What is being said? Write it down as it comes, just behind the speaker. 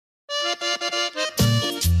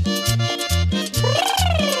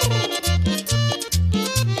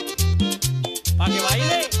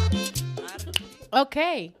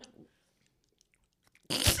Okay.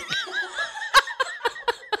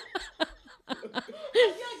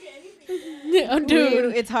 Oh,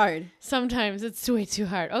 dude, it's hard. sometimes it's way too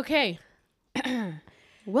hard. Okay.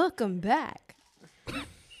 Welcome back.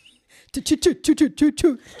 Just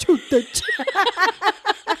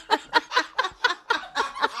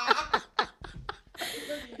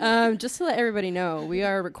to let everybody know, we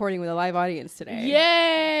are recording with a live audience today.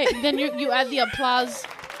 Yay! Then you add the applause.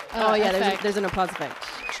 There's an applause effect.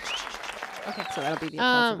 Okay, so that'll be the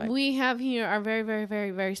applause effect. We have here our very, very,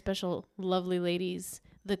 very, very special, lovely ladies,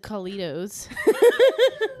 the Calittos.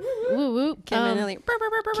 Woo woo. Kim and Lily.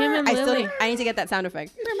 Kim and Lily. I need to get that sound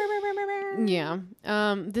effect. Yeah.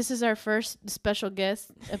 This is our first special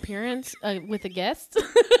guest appearance with a guest.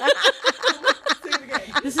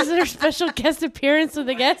 This is our special guest appearance with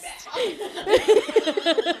a guest.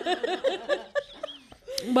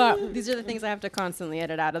 But these are the things I have to constantly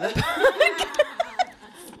edit out of the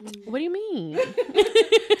What do you mean?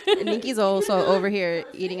 Nikki's also over here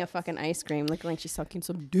eating a fucking ice cream, looking like she's sucking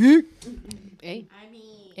some dick. Hey,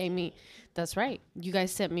 Amy, that's right. You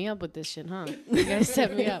guys set me up with this shit, huh? You guys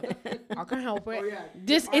set me up. I can't help it. Oh, yeah.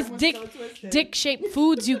 This is dick-shaped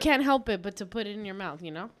foods. You can't help it but to put it in your mouth,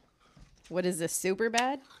 you know? What is this, super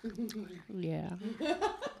bad? Yeah.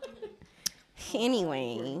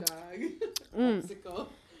 Anyway.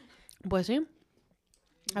 Pues sí.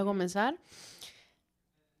 ¿A comenzar?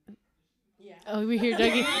 Oh, we hear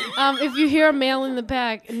Dougie. If you hear a male in the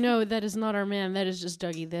back, no, that is not our man. That is just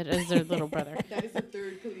Dougie. That is their little brother. That is the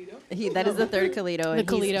third Calitto. That is the third Calitto. The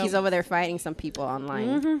Calitto. He's over there fighting some people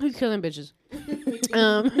online. Mm-hmm, he's killing bitches.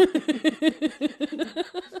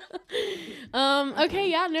 Okay,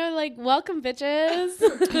 yeah, no, like, welcome, bitches.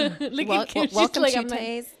 Welcome,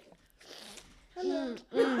 chuteeeeees.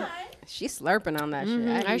 She's slurping on that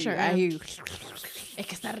shit. I sure am. Es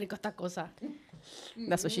que está rico esta cosa.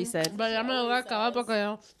 That's what she said. But ya me lo voy a acabar porque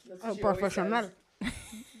yo profesional. I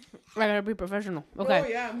gotta be professional. Okay. Oh,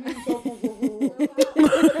 yeah.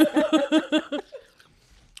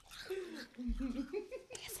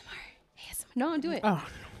 ASMR. No, do it. Oh.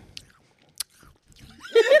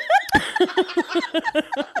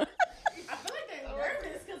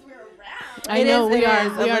 I know we are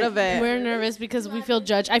a little bit. We're nervous because we feel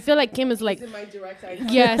judged. I feel like Kim is like,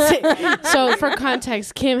 yes. So for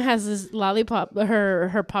context, Kim has this lollipop,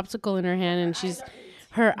 her popsicle in her hand, and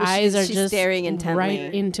her eyes are just staring intently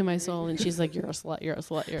right into my soul, and she's like, "You're a slut, you're a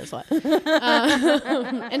slut, you're a slut,"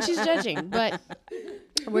 and she's judging, but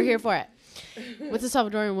we're here for it. What's a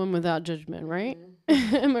Salvadorian woman without judgment, right?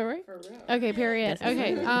 Am I right? Okay, period.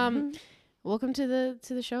 Okay. Welcome to the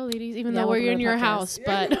show, ladies. Even though we're in your house,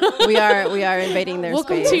 but we are invading their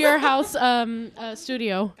welcome space. to your house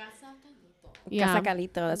studio. Casa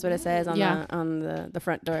Calitto, that's what it says on the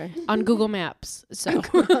front door. On Google Maps. So on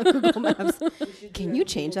Google Maps. Can you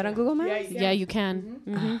change that on Google Maps? Yeah, you can.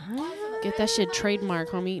 Mm-hmm. Get that shit trademark,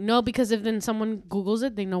 homie. No, because if then someone Googles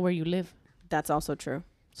it, they know where you live. That's also true.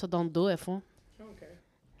 So don't do it, fool. Okay.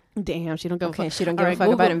 Damn, she don't give a fuck. She don't give a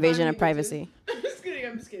fuck about invasion of privacy. I'm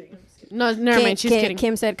just kidding. No, never mind. She's kidding.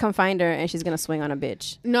 Kim said, "Come find her," and she's gonna swing on a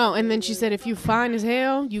bitch. No, and then she said, "If you fine as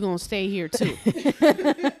hell, you gonna stay here too.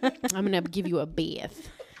 I'm gonna give you a bath."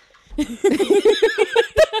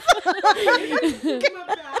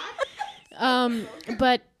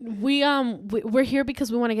 But we're here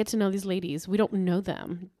because we want to get to know these ladies. We don't know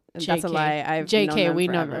them. That's a lie. JK, we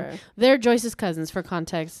know them. They're Joyce's cousins for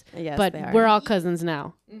context. Yes, but they are. we're all cousins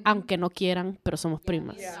now. Aunque no quieran, pero somos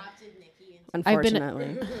primas. Yeah.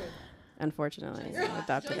 Unfortunately, I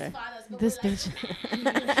adopted her. This bitch.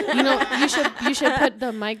 you should put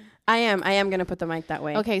the mic. I am gonna put the mic that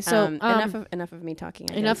way. Okay, so enough of me talking.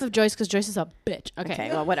 Enough of Joyce because Joyce is a bitch.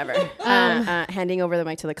 Okay, well, whatever. Handing over the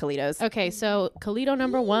mic to the Calittos. Okay, so Calitto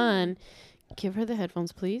number 1, give her the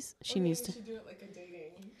headphones, please. She needs to. Should do it like a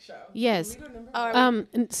dating show. Yes.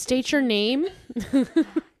 State your name.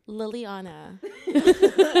 Liliana. Ew,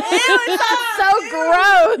 it sounds so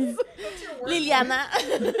gross. Liliana.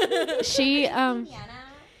 She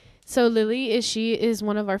so Lily is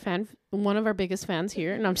one of our biggest fans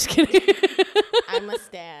here. No, I'm just kidding. I'm a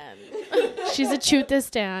stan. She's a chuteeeeee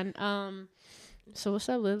stan. So what's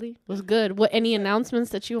up, Lily? What's good? What any announcements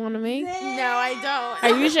that you want to make? No, I don't.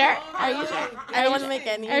 Are you sure? I don't want to make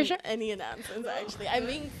any announcements. Actually, I'm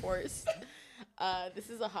being forced. This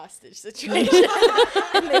is a hostage situation,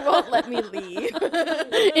 and they won't let me leave.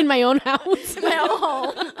 In my own house. My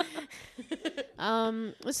own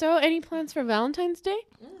home. So any plans for Valentine's Day?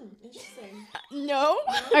 Interesting. No.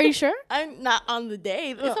 Are you sure? I'm not on the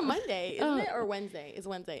day. It's a Monday, isn't it? Or Wednesday? It's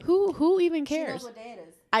Wednesday. Who even cares? what day it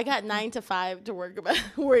is. I got 9 to 5 to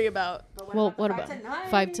worry about. Well, what about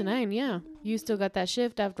 5 to 9? Yeah, you still got that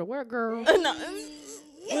shift after work, girl. No.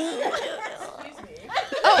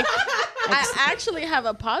 Oh, I actually have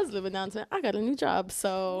a positive announcement. I got a new job,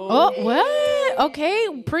 so. Oh, what?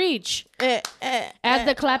 Okay, preach. Add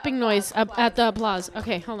the clapping noise. At the applause.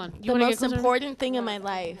 Okay, hold on. You The want to get most closer? important thing in my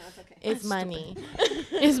life is money,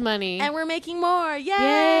 Is money. and we're making more. Yay!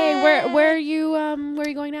 Yay! Where are you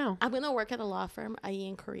going now? I'm gonna work at a law firm, i.e.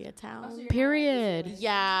 in Koreatown. Period.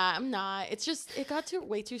 Yeah, I'm not. It's just it got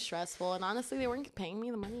way too stressful, and honestly, they weren't paying me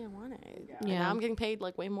the money I wanted. And Yeah. now I'm getting paid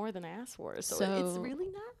like way more than I asked for, so it's So- really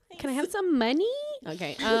nice. Can I have some money?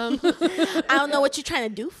 Okay. I don't know what you're trying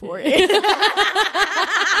to do for it.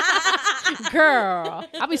 Girl,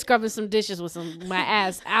 I'll be scrubbing some dishes with my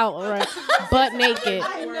ass out, right, butt naked.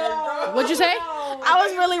 What'd you say? I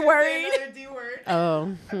was really worried. Another D word.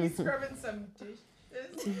 Oh, He's scrubbing some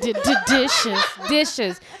dishes.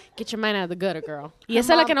 dishes. Get your mind out of the gutter, girl. Y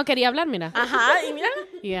esa es la que no quería hablar, mira. Ajá, y mira.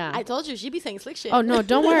 Yeah. I told you she be saying slick shit. Oh no,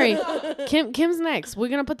 don't worry. Kim's next. We're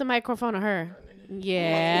gonna put the microphone on her.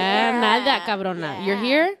 Yeah, nada, cabrona. You're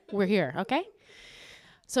here. We're here. Okay.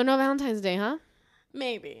 So no Valentine's Day, huh?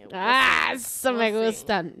 Maybe. So me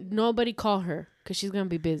gusta. Nobody call her because she's gonna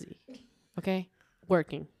be busy. Okay,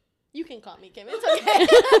 working. You can call me Kim. It's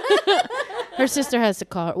okay. Her sister has to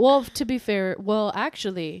call her. Well, to be fair,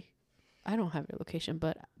 actually, I don't have your location,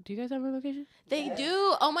 but do you guys have your location? They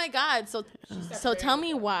do. Oh my God. So tell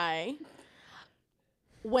me why.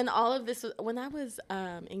 When all of this, when I was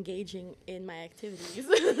engaging in my activities,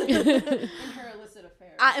 in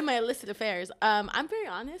my illicit affairs, I'm very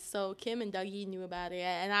honest. So Kim and Dougie knew about it,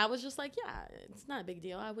 and I was just like, yeah, it's not a big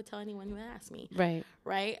deal. I would tell anyone who asked me. Right.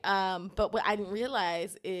 Right. But what I didn't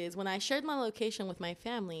realize is when I shared my location with my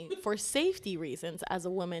family for safety reasons, as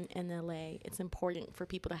a woman in LA, it's important for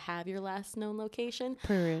people to have your last known location.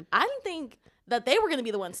 Period. I didn't think that they were going to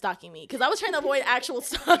be the ones stalking me because I was trying to avoid actual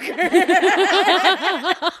stalker.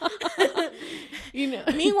 You know.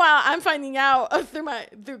 Meanwhile, I'm finding out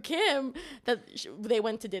through Kim that they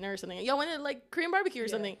went to dinner or something. Y'all went to like Korean barbecue or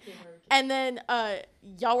something. And then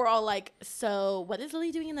y'all were all like, so what is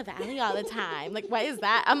Lily doing in the valley all the time? Like, why is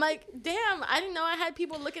that? I'm like, damn, I didn't know I had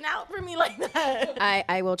people looking out for me like that.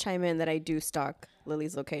 I will chime in that I do stalk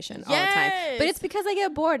Lily's location all the time. But it's because I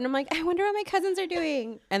get bored and I'm like, I wonder what my cousins are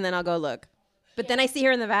doing. And then I'll go look. But then I see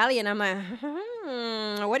her in the valley and I'm like,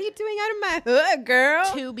 what are you doing out of my hood, girl?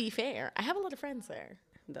 To be fair, I have a lot of friends there.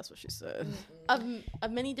 That's what she said. Of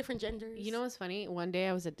many different genders. You know what's funny? One day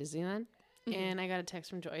I was at Disneyland. And I got a text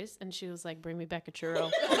from Joyce, and she was like, "Bring me back a churro."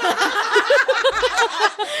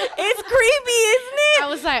 It's creepy, isn't it? I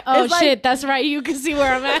was like, "Oh It's like- shit, that's right. You can see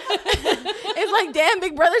where I'm at." It's like, damn,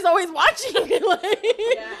 Big Brother's always watching.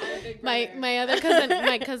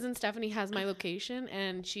 my cousin Stephanie has my location,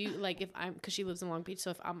 and she like because she lives in Long Beach, so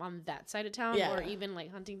if I'm on that side of town or even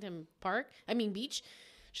like Huntington Beach,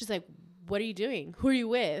 she's like, "What are you doing? Who are you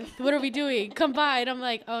with? What are we doing? Come by." And I'm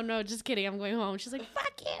like, "Oh no, just kidding. I'm going home." She's like,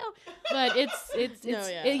 "Fuck you." But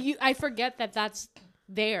I forget that that's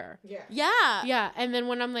there. Yeah. And then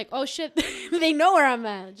when I'm like, "Oh shit," they know where I'm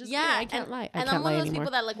at. Just kidding. I can't lie. And I'm one of those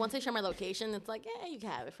people that like once I share my location, it's like, yeah, you can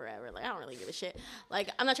have it forever. Like I don't really give a shit. Like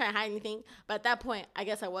I'm not trying to hide anything. But at that point, I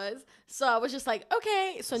guess I was. So I was just like,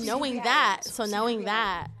 okay. So knowing that.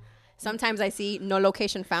 Sometimes I see no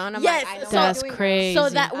location found. I'm Yes, like, I know that's what I'm doing. crazy. So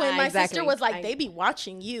that when my exactly. sister was like, they be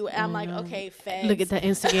watching you, and I'm like, okay, feds. Look at that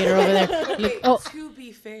instigator over there. Look, To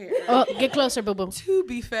be fair. get closer, boo boo. To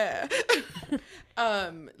be fair.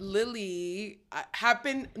 Lily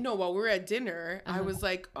while we were at dinner, I was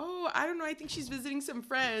like, oh, I don't know, I think she's visiting some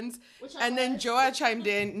friends. And then Joa chimed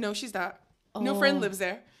in, no, she's not. No friend lives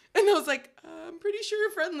there. And I was like, I'm pretty sure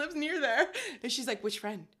your friend lives near there. And she's like, which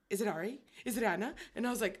friend? Is it Ari? Is it Anna? And I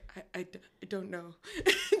was like, I don't know.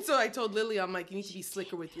 And so I told Lily, I'm like, you need to be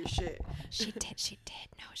slicker with your shit. She did.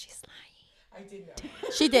 No, she's lying. I did know.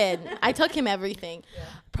 She did. I took him everything.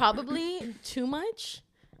 Probably too much.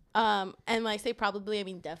 And when I say probably, I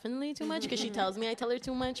mean definitely too much because she tells me I tell her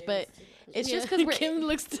too much. But it's just because Kim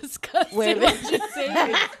looks disgusted. Wait.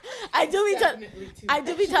 I do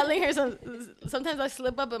be too telling her sometimes I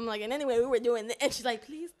slip up. I'm like, and anyway, we were doing this. And she's like,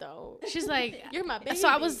 please don't. She's like, You're my baby. so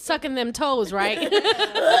I was sucking them toes, right?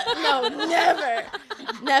 No,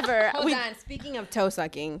 never. Hold on. Speaking of toe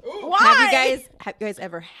sucking, Why? have you guys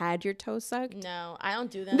ever had your toe sucked? No, I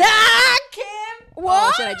don't do that. Kim. What?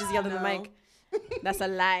 Oh shit! I just yelled at the mic. That's a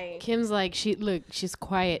lie. Kim's like, she's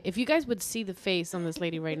quiet. If you guys would see the face on this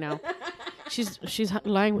lady right now, she's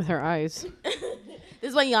lying with her eyes. This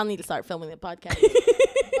is why y'all need to start filming the podcast.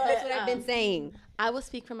 That's what I've been saying. I will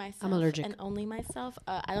speak for myself. I'm allergic. And only myself.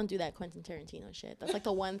 I don't do that Quentin Tarantino shit. That's like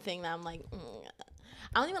the one thing that I'm like,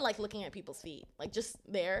 I don't even like looking at people's feet. Like just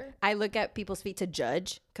there. I look at people's feet to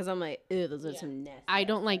judge because I'm like, ew, those are some nasty. I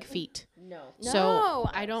don't like feet. No. So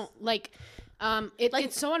I don't like.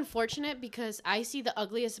 It's so unfortunate because I see the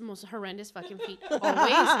ugliest, most horrendous fucking feet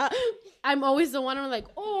always. I'm always the one who's like,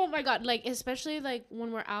 oh my god, like especially like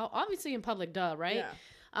when we're out, obviously in public, duh, right?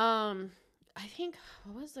 Yeah. I think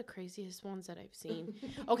what was the craziest ones that I've seen?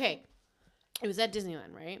 Okay, it was at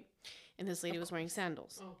Disneyland, right? And this lady was wearing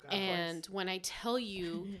sandals. Oh, God, and when I tell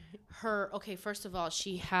you first of all,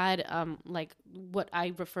 she had like what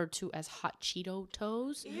I refer to as hot Cheeto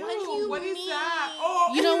toes. Ew, what is that?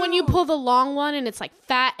 Oh, you know when you pull the long one and it's like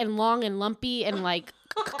fat and long and lumpy and like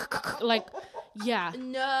like yeah.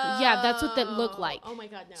 No. Yeah, that's what that looked like. Oh my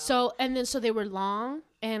God, no. So they were long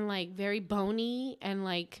and like very bony and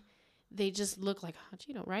like they just look like hot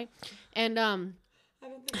Cheeto, right? And I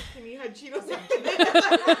don't think I can eat hot Cheetos after this.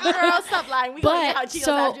 Girl, stop lying. We gonna eat hot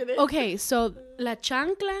Cheetos after this. Okay, so la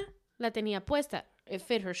chancla la tenía puesta. It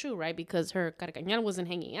fit her shoe, right? Because her carcañal wasn't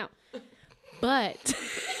hanging out. But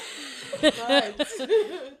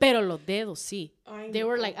pero los dedos, sí. They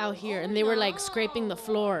were like out here and they were like scraping the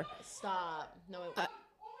floor. Stop. No.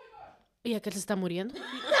 ¿Ya que se está muriendo?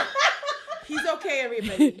 He's okay,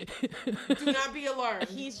 everybody. Do not be alarmed.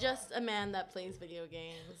 He's just a man that plays video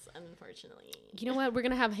games, unfortunately. You know what? We're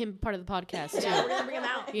going to have him part of the podcast, too. Yeah, we're gonna bring him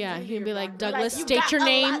out. Yeah, he'll be like, Douglas, "You state got your a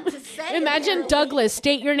name. lot to say, Imagine apparently." Douglas,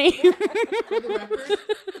 state your name. For the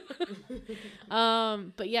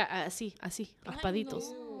record. But yeah, así,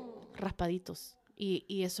 raspaditos. Raspaditos. Y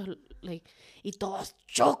eso, like, y todos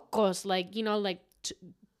chocos, like, you know, like,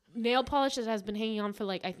 nail polish that has been hanging on for,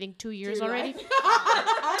 like, I think 2 years already.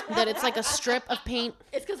 That it's like a strip of paint.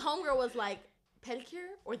 It's because homegirl was like,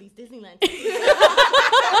 pedicure or these Disneyland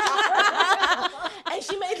and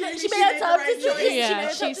she made a tough decision. Yeah,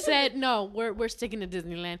 she said, no, we're sticking to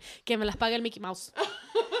Disneyland. Que me las pague el Mickey Mouse.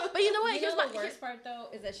 But you know what? Here's the worst part, though,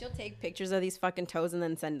 is that she'll take pictures of these fucking toes and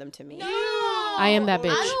then send them to me. No. I am that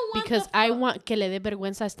bitch. Because I want que le dé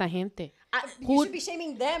vergüenza a esta gente. You should be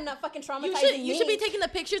shaming them, not fucking traumatizing me. You should be taking the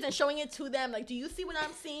pictures and showing it to them. Like, do you see what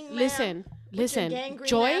I'm seeing, ma'am? Listen,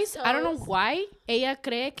 Joyce, I don't know why ella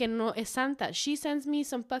cree que no es santa. She sends me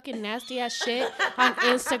some fucking nasty ass shit on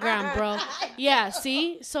Instagram, bro. Yeah,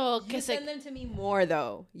 see? So you send them to me more,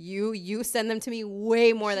 though. You send them to me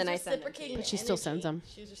way more than I send them to you. But she still sends them.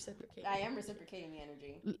 She's reciprocating. I am reciprocating the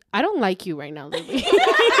energy. I don't like you right now, Lily.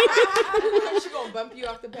 She gonna bump you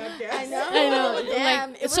off the podcast. I know.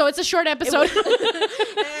 Damn. Like, so it's a short episode.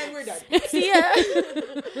 And we're done. See ya.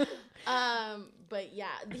 But yeah,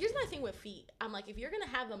 here's my thing with feet. I'm like, if you're gonna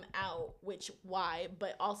have them out, which why?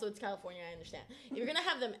 But also it's California, I understand. If you're gonna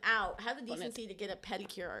have them out, have the decency to get a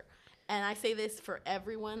pedicure. And I say this for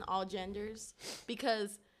everyone, all genders,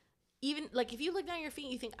 because even like if you look down your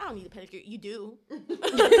feet, you think I don't need a pedicure. You do.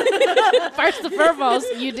 First and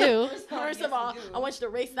foremost, you do. First of all, I want you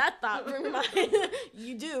to erase that thought from your mind.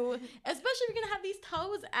 You do, especially if you're gonna have these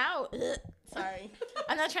toes out. Sorry,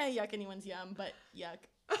 I'm not trying to yuck anyone's yum, but yuck.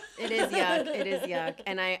 It is yuck. It is yuck.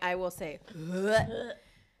 And I will say,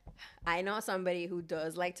 I know somebody who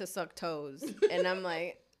does like to suck toes, and I'm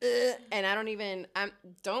like, and I don't even. I'm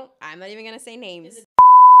not even gonna say names.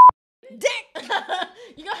 Dick.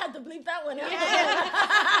 You're gonna have to bleep that one. You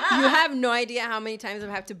have no idea how many times I've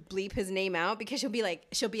had to bleep his name out because she'll be like,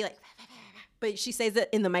 but she says it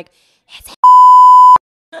in the mic.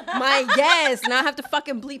 My yes, now I have to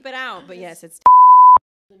fucking bleep it out. But yes, it's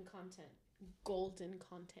golden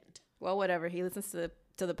content. Well, whatever. He listens to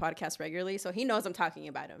the podcast regularly, so he knows I'm talking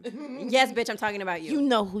about him. Yes, bitch, I'm talking about you. You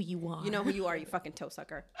know who you are. You know who you are, you fucking toe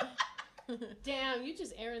sucker. Damn, you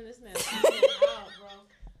just airing this man out, bro.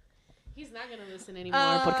 He's not gonna listen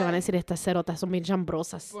anymore porque van a decir estas cerotas son bien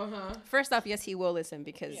chambrosas. First off, yes, he will listen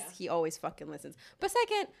because he always fucking listens. But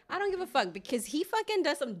second, I don't give a fuck because he fucking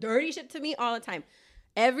does some dirty shit to me all the time.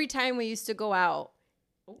 Every time we used to go out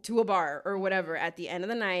to a bar or whatever, at the end of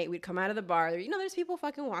the night, we'd come out of the bar. You know, there's people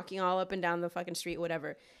fucking walking all up and down the fucking street,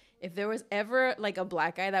 whatever. If there was ever like a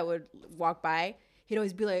black guy that would walk by, he'd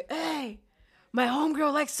always be like, hey, my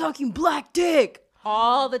homegirl likes sucking black dick.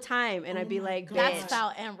 All the time. And I'd be like, bitch. That's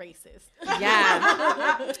foul and racist.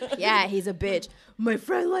 Yeah. Yeah, he's a bitch. My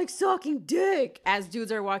friend likes sucking dick. As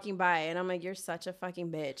dudes are walking by. And I'm like, you're such a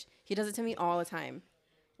fucking bitch. He does it to me all the time.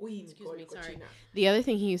 Excuse me, sorry. The other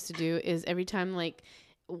thing he used to do is every time, like,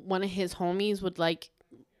 one of his homies would, like,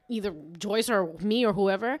 either Joyce or me or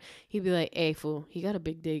whoever, he'd be like, hey, fool, he got a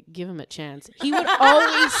big dick. Give him a chance. He would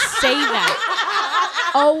always say that.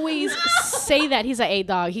 always say that. He's like, hey,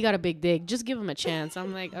 dog, he got a big dick. Just give him a chance.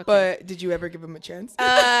 I'm like, okay. But did you ever give him a chance?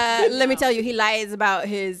 Let me tell you, he lies about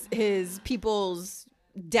his people's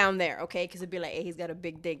down there, okay? Because it'd be like, hey, he's got a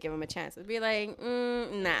big dick, give him a chance. It'd be like,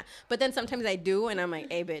 nah. But then sometimes I do, and I'm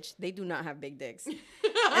like, hey, bitch, they do not have big dicks.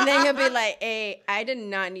 And then he'll be like, hey, I did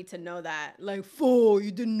not need to know that. Like, fool,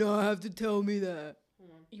 you did not have to tell me that.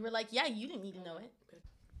 You were like, yeah, you didn't need to know it.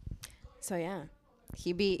 So yeah,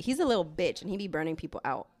 he's a little bitch, and he be burning people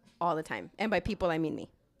out all the time. And by people, I mean me.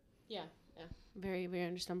 Yeah. Very, very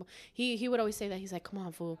understandable. He would always say that. He's like, come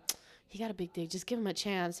on, fool. He got a big dick. Just give him a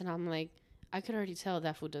chance. And I'm like, I could already tell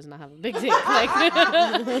that fool does not have a big dick. Like,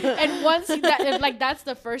 and once that's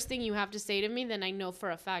the first thing you have to say to me, then I know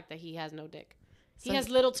for a fact that he has no dick. He has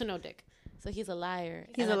little to no dick. So he's a liar.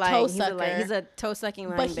 He's a liar. He's a toe-sucking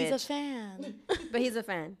lying bitch. But he's a fan. But he's a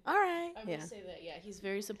fan. All right. I will say that, yeah, he's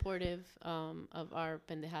very supportive of our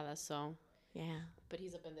pendejadas, so. Yeah. But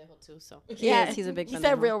he's a pendejo too, so. He's a big pendejo. He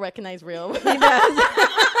said real, recognize real. He does.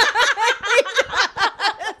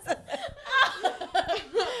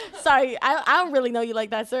 Sorry, I don't really know you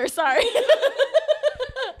like that, sir. Sorry.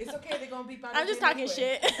 It's okay. They're gonna be. I'm just talking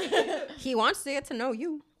shit. He wants to get to know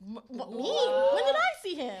you. Me? When did I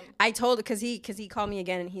see him? I told because he called me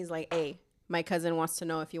again and he's like, hey, my cousin wants to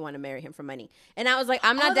know if you want to marry him for money. And I was like,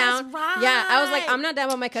 I'm not down. That's right. Yeah, I was like, I'm not down,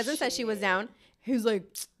 but my cousin said she was down. He was like,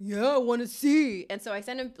 yeah, I want to see. And so I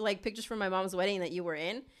sent him like pictures from my mom's wedding that you were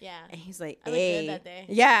in. Yeah. And he's like, I looked hey. good that day.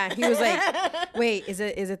 Yeah. He was like, wait, is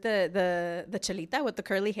it the chalita with the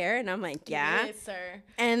curly hair? And I'm like, yeah. Yes, sir.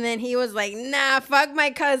 And then he was like, nah, fuck my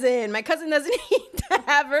cousin. My cousin doesn't need to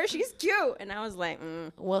have her. She's cute. And I was like,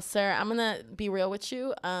 Well, sir, I'm going to be real with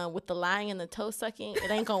you. With the lying and the toe sucking, it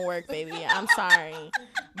ain't going to work, baby. I'm sorry.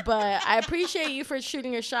 But I appreciate you for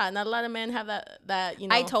shooting your shot. Not a lot of men have that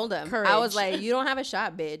I told him. courage. I was like, you don't have a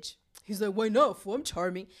shot, bitch. He's like, why not? I'm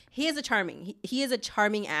charming. He is a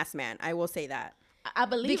charming ass man. I will say that. I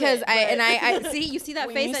believe because it, I see, you see that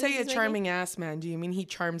when face. you that say he's a making? charming ass man, do you mean he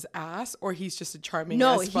charms ass, or he's just a charming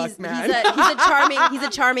No, ass fuck man? he's a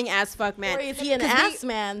charming ass fuck man. Or is he an ass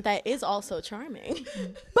man that is also charming?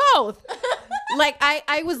 Both. Like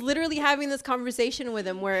I was literally having this conversation with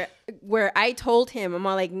him where I told him, I'm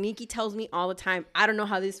all like, Nikki tells me all the time, I don't know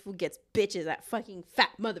how this fool gets bitches, that fucking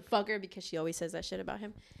fat motherfucker, because she always says that shit about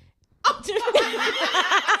him.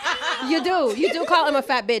 You do call him a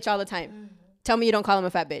fat bitch all the time. Tell me you don't call him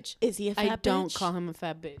a fat bitch. Is he a fat bitch? I don't call him a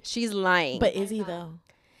fat bitch. She's lying. But is he though?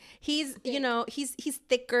 He's, he's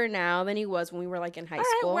thicker now than he was when we were like in high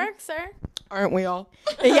school. All right, work, sir. Aren't we all?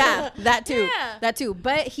 Yeah, that too. Yeah. That too.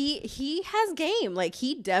 But he has game. Like,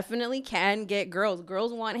 he definitely can get girls.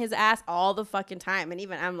 Girls want his ass all the fucking time. And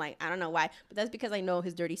even I'm like, I don't know why, but that's because I know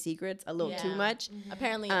his dirty secrets a little too much.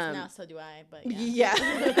 Apparently it's not, so do I.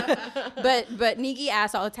 But but Nikki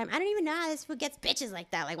asks all the time, I don't even know how this fool gets bitches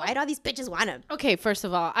like that. Like, why do all these bitches want him? Okay, first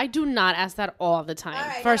of all, I do not ask that all the time.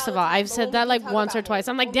 Right, first not of all all, the time, I've but said when that we like talk once or about twice.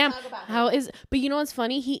 him, I'm like, when we damn, talk about how him. is? But you know what's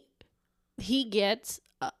funny? He gets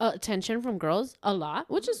attention from girls a lot,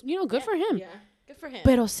 which is good for him. yeah, good for him.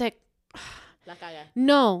 Pero se La caga.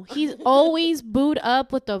 No, he's always booed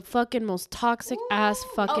up with the fucking most toxic ass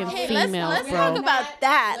fucking Okay, female, let's bro. talk about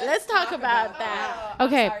that. Let's talk about that.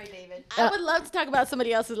 Okay. Sorry, David. I would love to talk about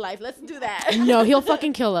somebody else's life. Let's do that. No, he'll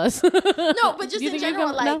fucking kill us. No, but just You in think you're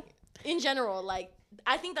general, gonna-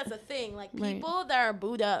 I think that's a thing. Like, Right. people that are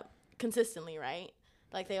booed up consistently, right?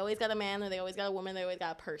 Like, they always got a man, or they always got a woman, they always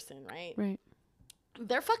got a person, right? Right.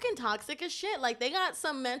 They're fucking toxic as shit. Like, they got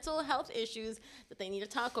some mental health issues that they need to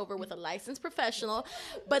talk over with a licensed professional.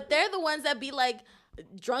 But they're the ones that be like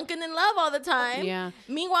drunken in love all the time. Yeah.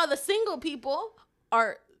 Meanwhile, the single people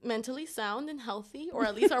are mentally sound and healthy, or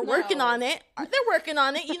at least are working on it. They're working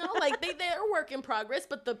on it, like they're a work in progress,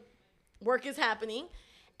 but the work is happening,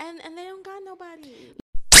 and they don't got nobody.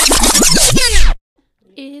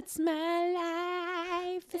 It's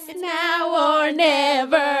my life. It's now or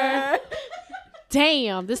never.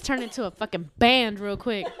 Damn, this turned into a fucking band real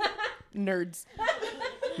quick. Nerds.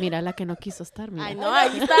 Mira la que no quiso estar. Mira. I know.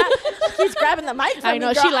 She's grabbing the mic. From I know,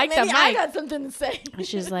 me, she girl. liked the Maybe I mic. got something to say.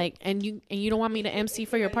 She's like, and you don't want me to MC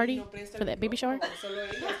for your party, for that baby shower?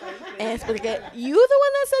 Es porque you the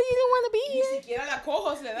one that said you didn't want to be here.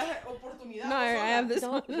 No, I have this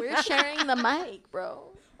one. We're sharing the mic, bro.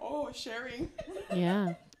 Oh, sharing.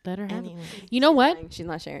 Yeah, let her have Anyway. it. You know what? She's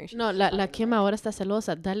not sharing. No, la Kim ahora está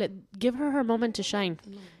celosa. Dale, give her moment to shine.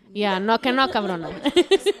 Yeah, no, que no, cabrona.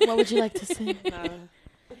 What would you like to say?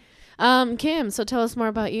 Kim, so tell us more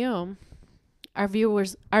about you. our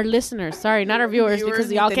viewers, our listeners. Sorry, not our viewers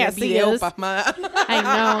because y'all can't see us. I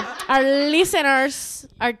know. Our listeners,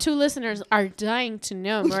 our 2 listeners are dying to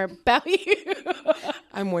know more about you.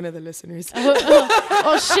 I'm one of the listeners.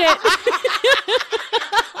 Oh shit.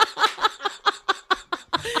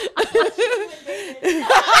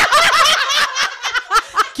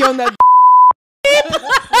 ¿Qué onda?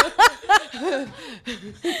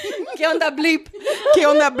 ¿Qué onda, bleep? ¿Qué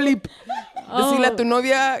onda, bleep? Decirle a tu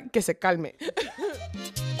novia que se calme.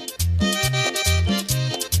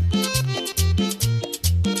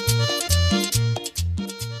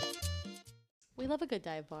 We love a good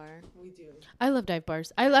dive bar. We do. I love dive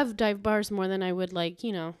bars. I love dive bars more than I would like,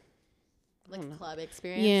 Like club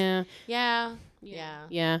experience. Yeah. Yeah. Yeah.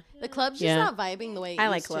 Yeah. The club's just not vibing the way it I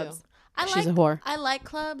like used to. clubs. She's a whore. I like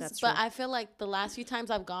clubs, That's but true. I feel like the last few times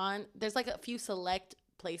I've gone, there's like a few select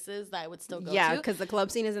places that I would still go Yeah, to. because the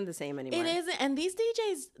club scene isn't the same anymore. It isn't, and these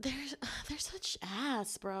DJs, they're such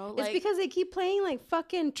ass, bro. It's Like, because they keep playing like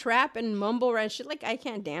fucking trap and mumble rap shit. Like I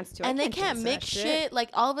can't dance to it. and I they can't dance to mix that shit. Like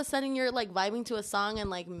all of a sudden you're like vibing to a song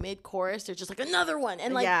and like mid chorus there's just like another one,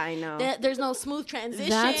 and like yeah, I know. there's no smooth transition.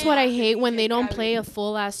 That's what I hate when they don't play a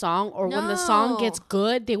full ass song, or when the song gets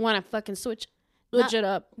good, they want to fucking switch it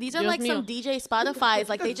up. These are Dios like some mío. DJ Spotify's.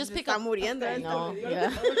 Like they just pick up. muriendo. No,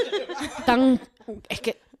 yeah. Tan, es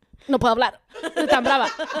que no puedo hablar. Estoy tan brava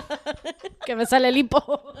que me sale el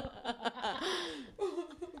hipo.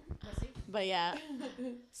 But yeah.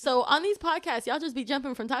 So on these podcasts, y'all just be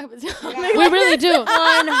jumping from topics. We really do.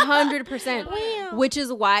 100%. Which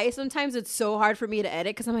is why sometimes it's so hard for me to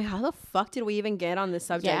edit because I'm like, how the fuck did we even get on this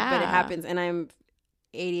subject? But it Yeah. happens, and I'm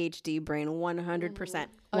ADHD brain 100%.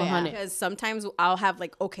 Oh, yeah. Because sometimes I'll have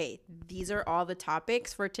like, okay, these are all the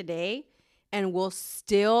topics for today, and we'll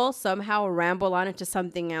still somehow ramble on into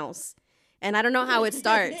something else. And I don't know how it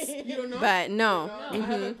starts. You don't know? But no. I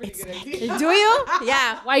have a pretty good idea. Do you?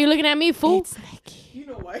 Yeah. Why are you looking at me, fool? It's Nikki. You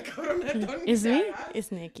know why, cabrón. Don't It's me?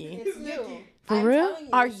 It's Nikki. It's Nikki. For real?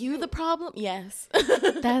 Are you the problem? Yes.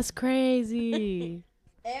 That's crazy.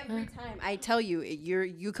 Every time I tell you,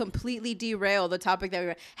 you completely derail the topic that we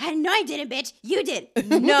were. No, I didn't, bitch. You did.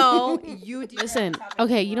 No, you did. Listen,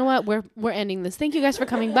 okay, you know what? We're ending this. Thank you guys for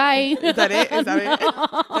coming by. Is that it? Is that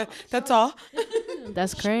it? That's all?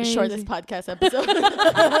 That's crazy. Shortest podcast episode.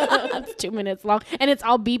 That's 2 minutes long, and it's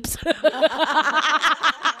all beeps.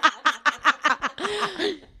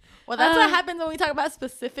 Well, that's what happens when we talk about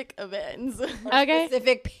specific events. Okay,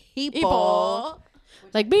 Specific people. People.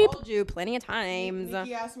 like beep. Told you plenty of times.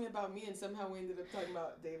 Nikki asked me about me, and somehow we ended up talking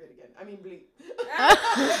about David again. I mean, bleep.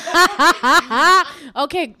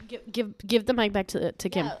 Okay, give the mic back to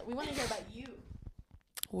Kim. Yeah, we want to hear about you.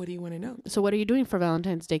 What do you want to know? So, what are you doing for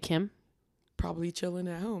Valentine's Day, Kim? Probably chilling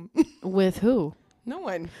at home. With who? No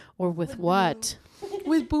one. Or with what?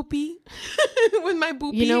 With Boopy. With my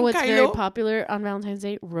Boopy. You know and what's Kylo. very popular on Valentine's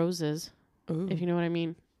Day? Roses. Ooh, If you know what I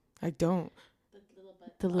mean. I don't.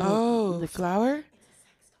 The little. Oh, the flower?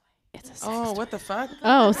 It's a sex Oh, toy. what the fuck?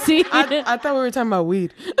 Oh, see. I thought we were talking about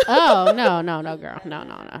weed. Oh, no, girl.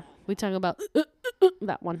 No. We talking about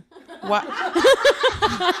that one. What?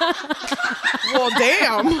 Well,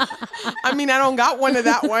 damn. I mean, I don't got one of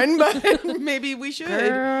that one, but maybe we should.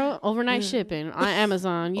 Girl, overnight shipping on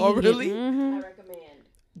Amazon. Oh, really? Mhm. I recommend.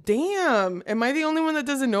 Damn. Am I the only one that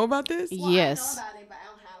doesn't know about this? Yes. I know about it, but I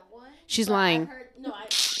don't have one. She's lying.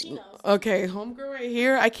 She knows. Okay, homegirl right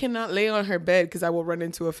here, I cannot lay on her bed because I will run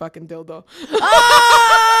into a fucking dildo.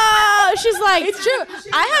 Oh, she's like, It's true.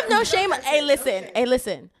 I have no shame. Hey,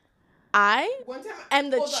 listen. I One time, am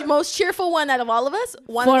the hold on. most cheerful one out of all of us.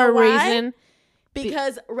 Wanna for know a why? reason.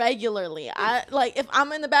 Because regularly, I like if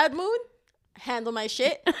I'm in a bad mood, handle my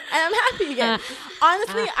shit, and I'm happy again.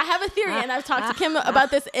 Honestly, I have a theory, and I've talked to Kim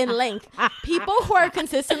about this in length. People who are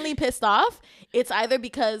consistently pissed off, it's either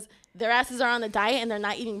because their asses are on a diet and they're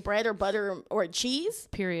not eating bread or butter or cheese,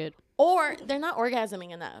 Period. or they're not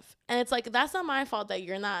orgasming enough. And it's like, that's not my fault that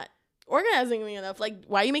you're not orgasming enough. Like,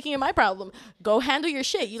 why are you making it my problem? Go handle your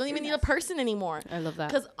shit. You don't even need a person anymore. I love that.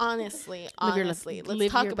 Because honestly, Live your let's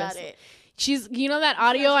live talk your about best it. She's, you know that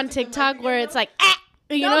audio on TikTok where it's like,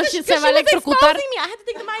 you No, know, 'cause she she se va a was electrocutar. exposing me. I had to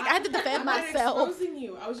take the mic. I had to defend I'm not myself. exposing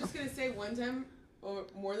you. I was just going to say one time, or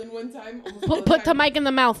more than one time. Almost all Put the time, mic in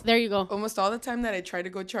the mouth. There you go. Almost all the time that I try to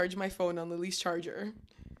go charge my phone on Lily's charger,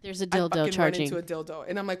 There's a I dildo fucking charging. run into a dildo.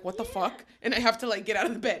 And I'm like, what the fuck? And I have to like get out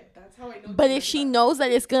of the bed. That's how I know. But if she knows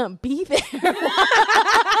that it's gonna be there,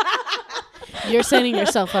 You're setting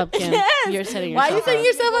yourself up, Kim. Yes. You're setting Why yourself are you up. setting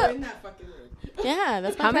yourself up? in that fucking room. Yeah,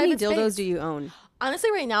 that's my How many private dildos space. do you own?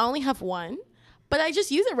 Honestly, right now I only have one, but I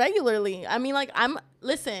just use it regularly. I mean, like,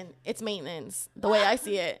 listen, it's maintenance, the way I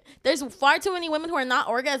see it. There's far too many women who are not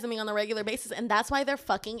orgasming on a regular basis, and that's why they're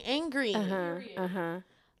fucking angry.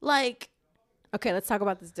 Like, okay, let's talk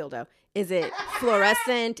about this dildo. Is it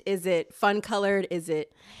fluorescent? Is it fun colored? Is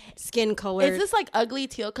it skin colored? It's this like ugly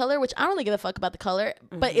teal color, which I don't really give a fuck about the color,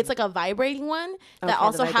 but it's like a vibrating one that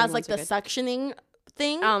also has like the suctioning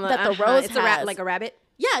thing that the rose has. Like a rabbit?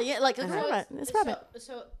 Yeah, like it's a rabbit. It's a rabbit.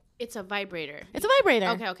 So it's a vibrator. It's a vibrator.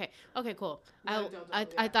 Okay, cool.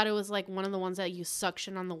 I thought it was like one of the ones that you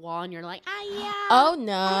suction on the wall and you're like, yeah. Oh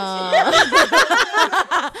no.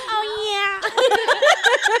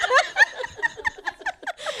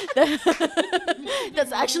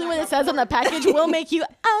 That's actually what it says on the package. Will make you.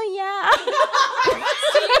 Oh yeah.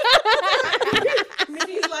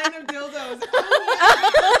 Nikki's line of dildos.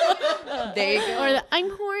 There you go. Or the I'm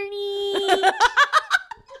horny.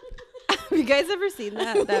 Have you guys ever seen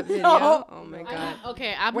that video? No. Oh my god.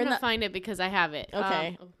 Okay, I'm gonna find it because I have it.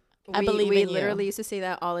 Okay. I believe in you. We literally used to say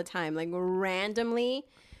that all the time. Like randomly,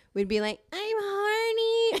 we'd be like, "I'm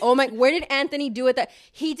horny." Oh my! Where did Anthony do it? That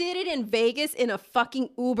he did it in Vegas in a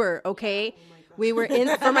fucking Uber. Okay, we were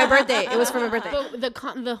in for my birthday. It was for my birthday.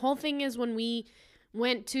 But the whole thing is when we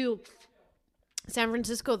went to San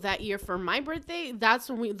Francisco that year for my birthday, that's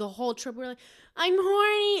when the whole trip we were like, I'm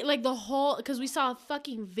horny, like the whole, because we saw a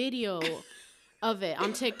fucking video of it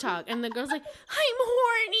on TikTok, and the girl's like, I'm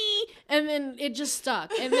horny, and then it just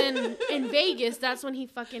stuck. And then in Vegas, that's when he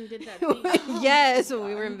fucking did that thing. Yes, when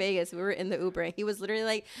we were in Vegas, we were in the Uber. He was literally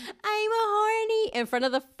like, I'm horny in front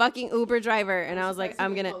of the fucking Uber driver, and I was like,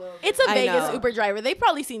 I'm gonna. It's a Vegas Uber driver. They've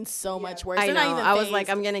probably seen so much worse. I They're know. not even I was phased. like,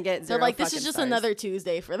 I'm gonna get. They're like, this is just another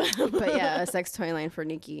Tuesday for them. But yeah, a sex toy line for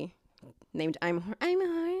Nikki, named I'm horny.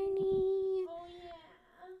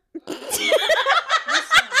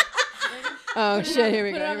 Oh shit! Here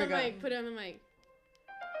we go. Put it on the mic.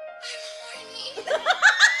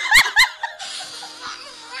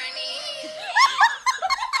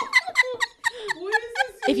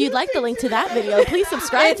 If you'd like the link to that video, please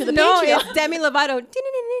subscribe to the Patreon. It's Demi Lovato.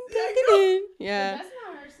 Yeah. That's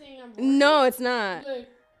not her saying I'm horny. No, it's not. Look.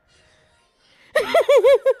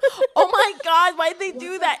 Oh my god, why'd they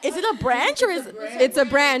do that? Is it a branch or is it? It's a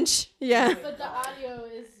branch. Yeah. But the audio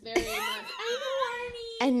is very much, I'm horny.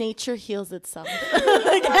 And nature heals itself. Even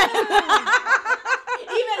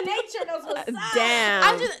nature knows what's up.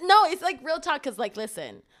 Damn. No, it's like real talk, because like,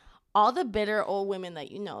 listen, all the bitter old women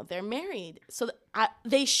that you know, they're married, so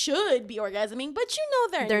they should be orgasming, but you know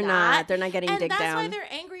they're not. They're not getting digged down. And that's why they're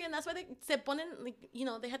angry, and that's why they se ponen, like, you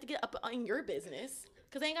know, they have to get up on your business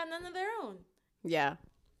because they ain't got none of their own. Yeah.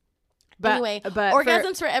 But anyway,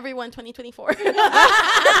 orgasms for everyone 2024.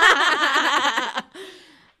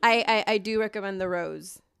 I do recommend the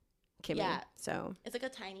rose, Kimmy. Yeah. So it's like a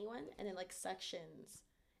tiny one, and it like suctions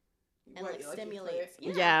and What, like like stimulates.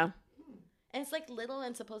 yeah. And it's like little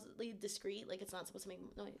and supposedly discreet. Like it's not supposed to make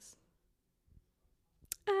noise.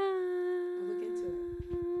 look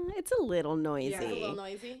into It's a little noisy. Yeah. It's a little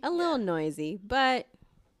noisy. A little noisy, but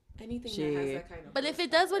anything that has that kind of. But if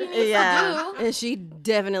it does what it needs to do. and she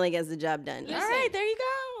definitely gets the job done. All right, there you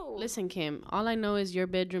go. Listen, Kim, all I know is your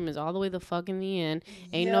bedroom is all the way the fuck in the end.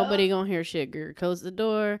 Ain't nobody gonna hear shit. Girl, close the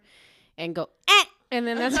door and go, and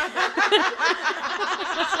then that's.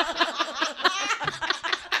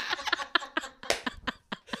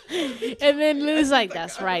 And then Lou's like,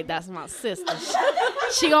 that's right, that's my sister.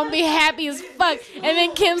 She gonna be happy as fuck. And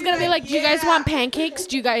then Kim's gonna be like, do you guys want pancakes?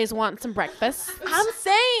 Do you guys want some breakfast? I'm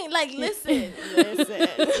saying, like, listen.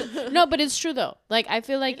 No, but it's true though. Like, I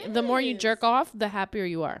feel like the more you jerk off, the happier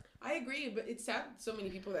you are. I agree, but it's sad so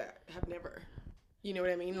many people that have never. You know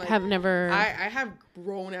what I mean? Like, Have never. I have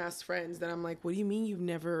grown ass friends that I'm like, what do you mean you've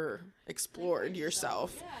never explored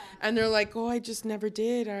yourself? Yeah. And they're like, oh, I just never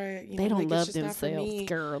did. They don't love themselves,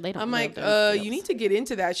 girl. They don't. I'm love like, themselves. you need to get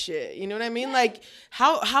into that shit. You know what I mean? Like,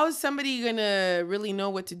 how is somebody gonna really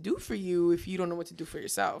know what to do for you if you don't know what to do for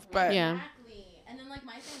yourself? But yeah. Exactly. And then like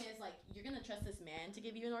my thing is like, you're gonna trust this man to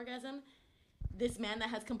give you an orgasm. This man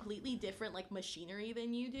that has completely different like machinery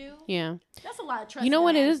than you do. Yeah. That's a lot of trust. You know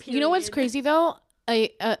what it is? Period. You know what's crazy though?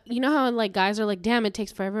 You know how like guys are like, damn, it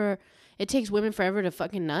takes women forever to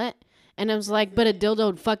fucking nut, and I was like, but a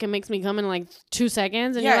dildo fucking makes me come in like 2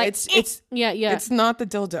 seconds, and yeah, you're like, it's it's not the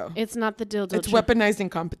dildo. It's not the dildo. It's weaponized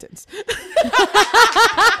incompetence.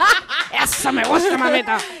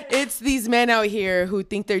 It's these men out here who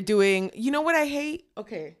think they're doing. You know what I hate?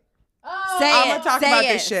 Okay, Say I'm it. gonna talk say about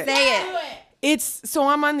it, this shit. Say it. So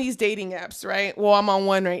I'm on these dating apps, right? Well, I'm on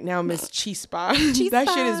one right now, Miss Chispa. That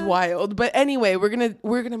shit is wild. But anyway, we're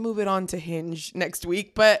gonna move it on to Hinge next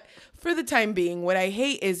week. But for the time being, what I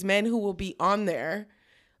hate is men who will be on there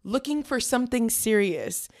looking for something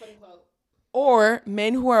serious. Or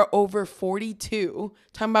men who are over 42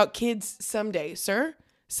 talking about kids someday. Sir,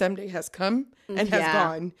 someday has come and has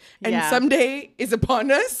gone. And someday is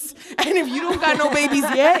upon us. And if you don't got no babies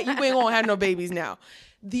yet, you ain't gonna have no babies now.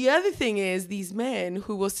 The other thing is these men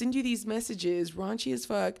who will send you these messages, raunchy as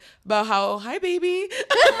fuck, about how, hi, baby.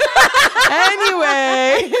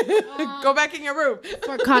 Anyway, go back in your room.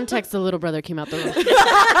 For context, the little brother came out the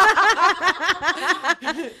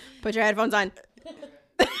room. Put your headphones on.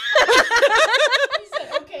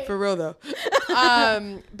 For real though.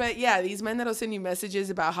 But yeah, these men that'll send you messages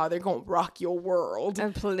about how they're gonna rock your world.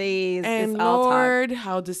 Please. And Lord,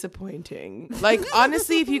 how disappointing. Like,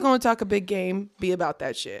 honestly, if you're gonna talk a big game, be about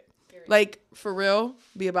that shit. Like, for real,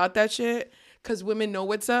 be about that shit. Cause women know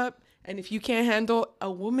what's up. And if you can't handle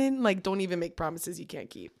a woman, like, don't even make promises you can't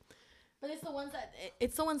keep. But it's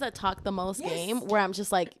the ones that talk the most game where I'm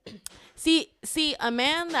just like, see, a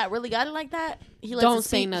man that really got it like that, he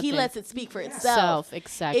lets it speak for itself.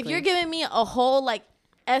 Exactly. If you're giving me a whole like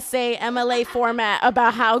essay MLA format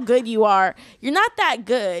about how good you are, you're not that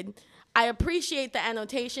good. I appreciate the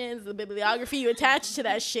annotations, the bibliography you attach to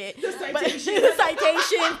that shit, the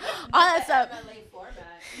citation, all that stuff.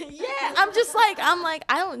 Yeah, I'm like,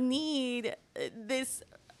 I don't need this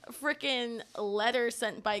freaking letter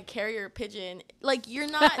sent by carrier pigeon. Like, you're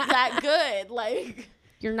not that good. Like,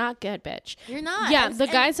 you're not good, bitch. You're not. Yeah, the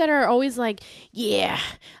guys that are always like, yeah,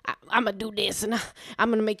 I'm gonna do this and I'm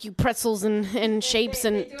gonna make you pretzels and shapes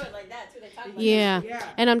and. They do it like that too. They talk like yeah.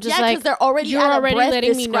 And I'm just like, they're already you're already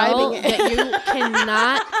letting me know that you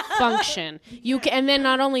cannot function. And then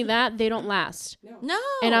not only that, they don't last. No.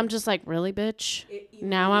 And I'm just like, really, bitch?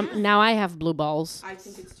 Now I have blue balls. I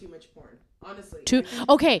think it's too much porn. Honestly.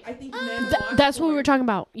 Okay. I think men that's porn, what we were talking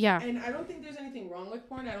about. Yeah. And I don't think there's anything wrong with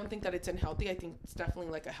porn. I don't think that it's unhealthy. I think it's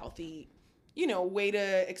definitely like a healthy, way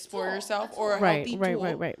to explore yourself or a healthy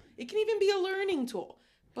tool. Right. It can even be a learning tool.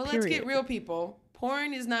 But let's get real, people.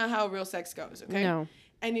 Porn is not how real sex goes, okay? No.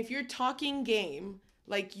 And if you're talking game,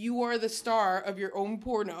 like you are the star of your own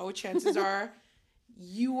porno, chances are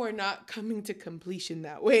you are not coming to completion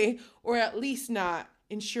that way, or at least not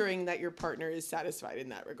ensuring that your partner is satisfied in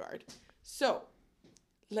that regard. So,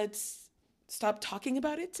 let's stop talking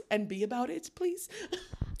about it and be about it, please.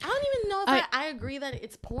 I don't even know if I agree that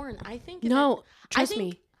it's porn. I think trust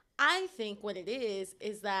me. I think what it is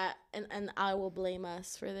that, and I will blame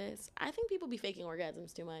us for this, I think people be faking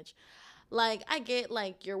orgasms too much. Like, I get,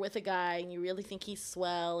 like, you're with a guy and you really think he's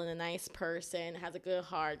swell and a nice person, has a good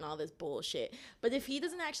heart and all this bullshit. But if he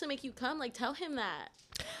doesn't actually make you come, like, tell him that.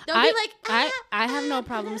 Don't be like, I have no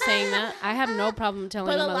problem saying that. I have no problem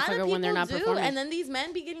telling a motherfucker when they're not performing. And then these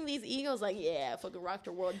men be getting these egos like, yeah, fucking rocked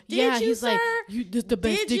your world. He's like, this the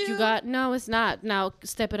best dick you got. No, it's not. Now,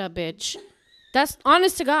 step it up, bitch. That's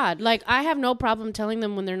honest to God. Like, I have no problem telling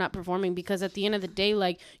them when they're not performing because at the end of the day,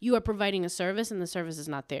 like, you are providing a service and the service is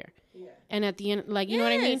not there. Yeah. And at the end, like, you know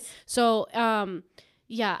what I mean? So,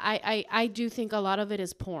 I do think a lot of it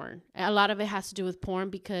is porn. A lot of it has to do with porn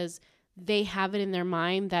because they have it in their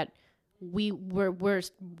mind that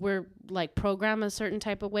we're like programmed a certain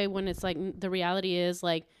type of way when it's like the reality is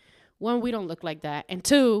like, one, we don't look like that. And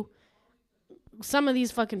two, some of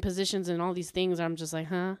these fucking positions and all these things, I'm just like,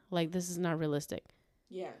 huh? Like, this is not realistic.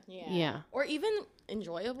 Yeah. Or even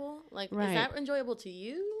enjoyable. Like, is that enjoyable to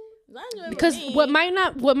you? Not enjoyable because to me.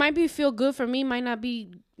 what might be feel good for me might not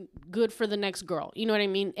be good for the next girl. You know what I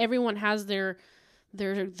mean? Everyone has their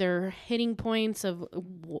hitting points of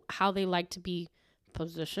how they like to be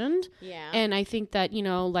positioned. Yeah. And I think that,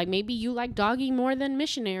 like maybe you like doggy more than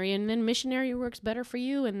missionary, and then missionary works better for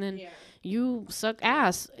you, and then you suck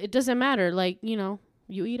ass. It doesn't matter. Like, you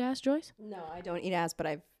eat ass, Joyce? No, I don't eat ass, but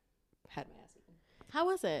I've had my ass eaten. How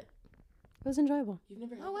was it? It was enjoyable. You've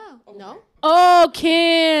never had wow. Okay. No? Oh,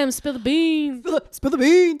 Kim, spill the beans. Spill the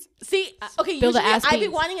beans. See, okay, spill the ass I've beans.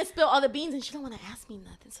 been wanting to spill all the beans, and she don't want to ask me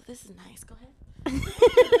nothing, so this is nice. Go ahead.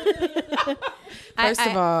 First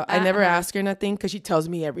of all, I never ask her nothing because she tells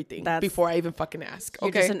me everything before I even fucking ask.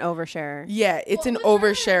 Okay? You're just an oversharer. Yeah, it's an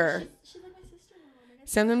oversharer. She's like my sister.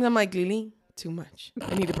 Sometimes I'm like, Lily, too much.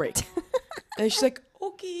 I need a break. And she's like,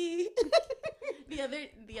 okay. The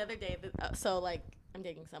other day, so like I'm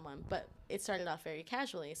dating someone, but it started off very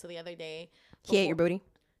casually. So the other day, he ate your booty?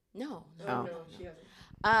 No. No, she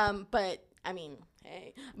hasn't. But I mean,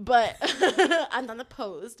 hey, but I'm not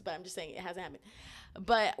opposed, but I'm just saying it hasn't happened.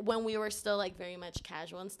 But when we were still like very much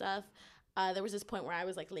casual and stuff, there was this point where I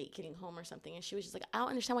was like late getting home or something, and she was just like, I don't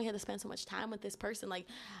understand why you had to spend so much time with this person.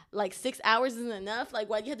 Like 6 hours isn't enough. Like,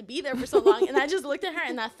 why you had to be there for so long? And I just looked at her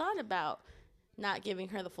and I thought about not giving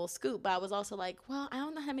her the full scoop, but I was also like, well, I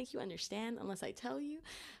don't know how to make you understand unless I tell you.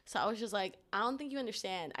 So I was just like, I don't think you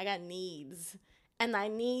understand. I got needs. And I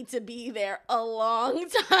need to be there a long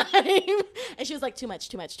time. And she was like, too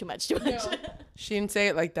much. No. She didn't say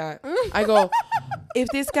it like that. I go, if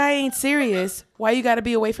this guy ain't serious, why you got to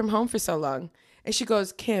be away from home for so long? And she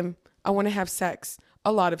goes, Kim, I want to have sex.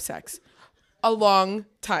 A lot of sex. A long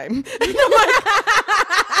time. And I'm like,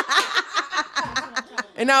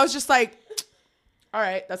 and I was just like, all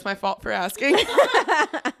right, that's my fault for asking. Because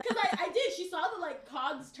I did. She saw the like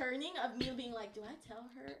cogs turning of me being like, do I tell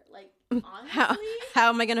her? Like, honestly? How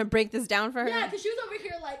am I going to break this down for her? Yeah, because she was over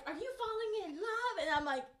here like, are you falling in love? And I'm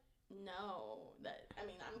like, no.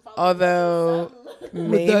 I'm falling Although, in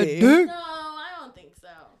love. maybe. No, I don't think so.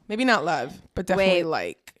 Maybe not love, but definitely Wait.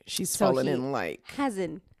 like. She's So fallen he in like.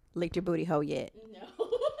 hasn't licked your booty hole yet. No.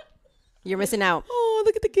 You're missing out. Oh,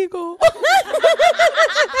 look at the giggle.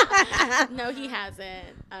 No, he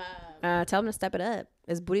hasn't. Tell him to step it up.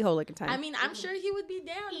 It's booty hole licking time. I mean, I'm sure he would be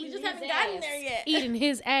down. We just haven't gotten there yet. Eating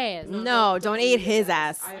his ass. no, don't eat his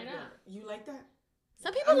ass. You like that?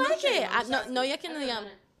 Some people I'm like not sure. it. I'm just No, you can.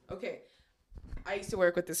 Okay. I used to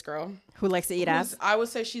work with this girl. Who likes to eat ass? I would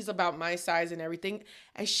say she's about my size and everything.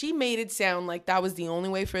 And she made it sound like that was the only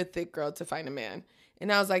way for a thick girl to find a man.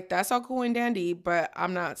 And I was like, that's all cool and dandy, but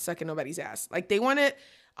I'm not sucking nobody's ass. Like, they want it.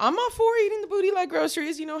 I'm all for eating the booty like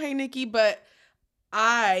groceries, hey, Nikki, but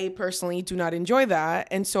I personally do not enjoy that.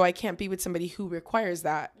 And so I can't be with somebody who requires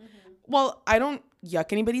that. Mm-hmm. Well, I don't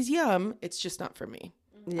yuck anybody's yum. It's just not for me.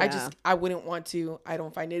 Yeah. I wouldn't want to. I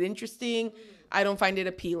don't find it interesting. I don't find it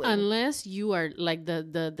appealing. Unless you are like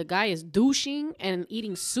the guy is douching and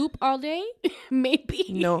eating soup all day, maybe.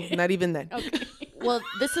 No, not even then. Okay. Well,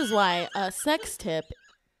 this is why a sex tip: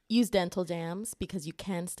 use dental dams because you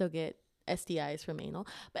can still get STIs from anal.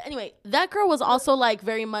 But anyway, that girl was also like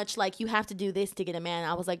very much like, you have to do this to get a man.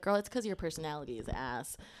 I was like, girl, it's because your personality is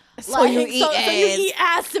ass. So you eat ass. So you eat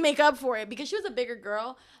ass to make up for it, because she was a bigger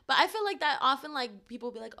girl. But I feel like that often, like, people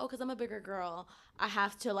will be like, oh, because I'm a bigger girl, I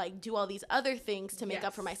have to like do all these other things to make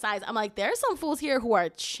up for my size. I'm like, there's some fools here who are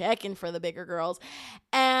checking for the bigger girls.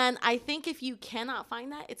 And I think if you cannot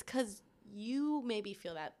find that, it's because you maybe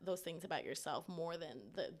feel that those things about yourself more than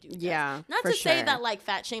the dude does. Yeah, not for to say sure. that like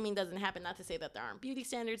fat shaming doesn't happen, not to say that there aren't beauty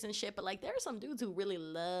standards and shit, but like there are some dudes who really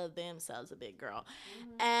love themselves a big girl.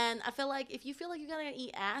 Mm-hmm. And I feel like if you feel like you gotta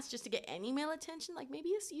eat ass just to get any male attention, like maybe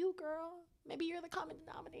it's you, girl. Maybe you're the common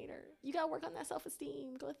denominator. You gotta work on that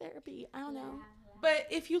self-esteem, go to therapy. I don't know. But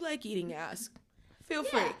if you like eating ass, feel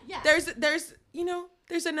free. Yeah.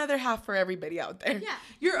 There's another half for everybody out there. Yeah.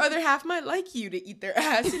 Your other half might like you to eat their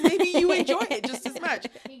ass, and maybe you enjoy it just as much.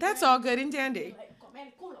 That's all good and dandy.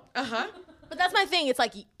 Uh-huh. But that's my thing. It's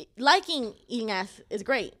like liking eating ass is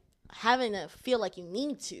great. Having to feel like you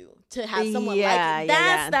need to have someone like you.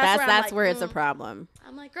 That's where it's a problem.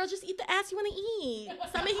 I'm like, girl, just eat the ass you want to eat.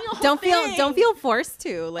 Stop making a whole Don't feel forced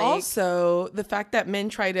to. Like, also, the fact that men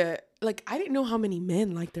try to, like, I didn't know how many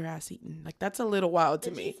men like their ass eaten. Like, that's a little wild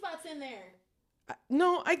to me. G-spot's in there.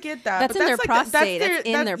 No, I get that. That's but in their like prostate. That's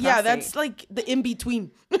in their prostate. Yeah, that's like the in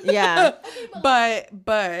between. Yeah.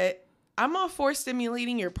 but I'm all for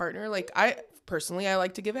stimulating your partner. Like, I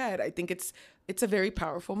like to give head. I think it's a very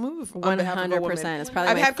powerful move. 100%. It's probably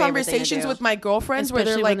I've my had favorite thing to conversations do. with my girlfriends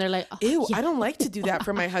Especially where when they're they're like, like, oh, ew, yeah. I don't like to do that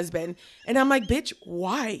for my husband. And I'm like, bitch,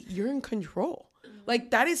 why? You're in control.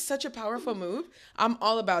 Like, that is such a powerful move. I'm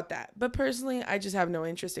all about that. But personally, I just have no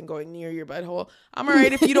interest in going near your butthole. I'm all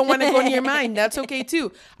right if you don't want to go near mine. That's okay,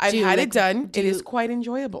 too. I've had it done. It is quite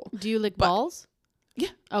enjoyable. Do you lick balls? Yeah.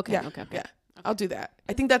 Okay. Yeah. Okay. Yeah. I'll do that.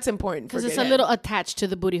 I think that's important. Because it's a little attached to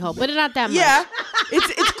the booty hole, but not that much. Yeah.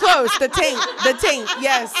 It's close. The taint.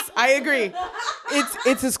 Yes, I agree.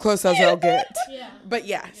 It's as close as I'll get. Yeah. But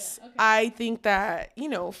yes, yeah, okay. I think that,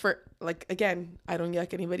 for, like, again, I don't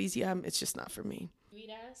yuck anybody's yum. It's just not for me. You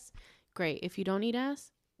eat ass? Great. If you don't eat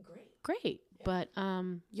ass? Great. But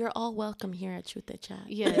you're all welcome here at Truth Chat.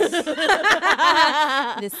 Yes.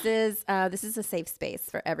 This is a safe space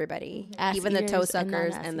for everybody, Ass even the toe eaters and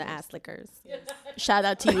suckers non-ass and the eaters. ass lickers. Yes. Shout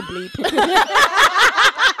out to you, Bleep.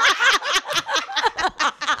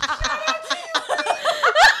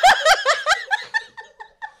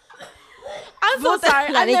 I'm so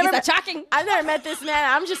sorry. I've never met this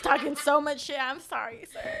man. I'm just talking so much shit. I'm sorry,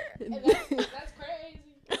 sir. That's crazy.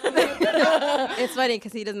 It's funny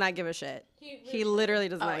because he does not give a shit. He literally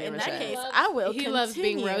does not give a shit. In that case, I will. He loves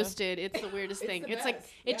being roasted. It's the weirdest thing. It's like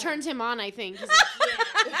it turns him on. I think. He's like,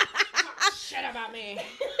 yeah, talk shit about me.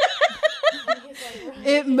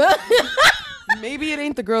 Maybe it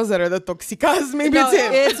ain't the girls that are the toxicas. Maybe No, it's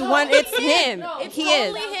him. it's him. It's He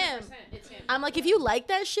totally is. him. I'm like, if you like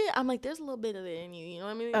that shit, I'm like, there's a little bit of it in you. You know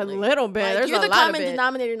what I mean? A Like, little bit. like, There's you're a the lot of common it.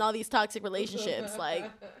 denominator in all these toxic relationships. Like,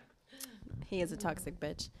 He is a toxic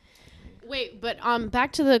bitch. Wait, but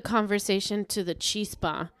back to the conversation to the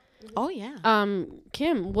chispa. oh yeah.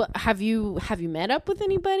 Kim, what have you met up with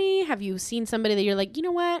anybody? Have you seen somebody that you're like, you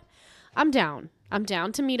know what? I'm down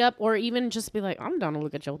to meet up, or even just be like, I'm down to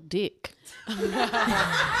look at your dick.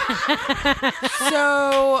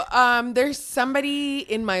 So there's somebody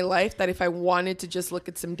in my life that if I wanted to just look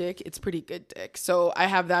at some dick, it's pretty good dick. So I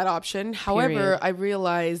have that option. However, Period. I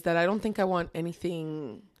realized that I don't think I want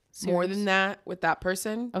anything more than that with that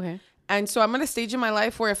person. Okay. And so I'm at a stage in my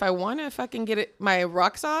life where if I want to fucking get my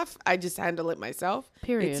rocks off, I just handle it myself.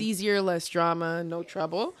 Period. It's easier, less drama, no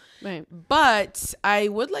trouble. Right. But I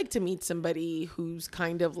would like to meet somebody who's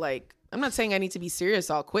kind of like, I'm not saying I need to be serious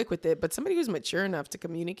all quick with it, but somebody who's mature enough to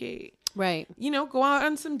communicate. Right. You know, go out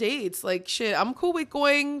on some dates. Like, shit, I'm cool with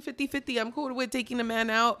going 50-50. I'm cool with taking a man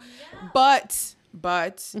out. But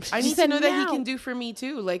I need to know that he can do for me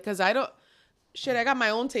too. Like, because I don't... Shit, I got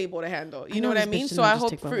my own table to handle. You know what I mean? So I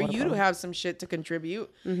hope for you to have some shit to contribute.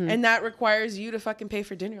 And that requires you to fucking pay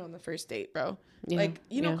for dinner on the first date, bro. Yeah. Like,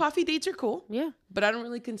 you know, coffee dates are cool. Yeah. But I don't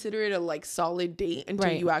really consider it a like solid date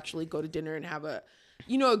until you actually go to dinner and have a,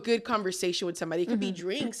 you know, a good conversation with somebody. It could be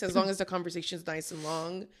drinks as long as the conversation's nice and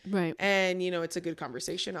long. Right. And, you know, it's a good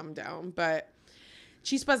conversation. I'm down. But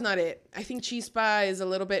chispa's not it. I think chispa is a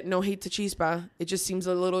little bit, no hate to chispa. It just seems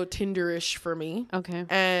a little Tinderish for me. Okay.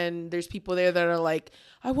 And there's people there that are like,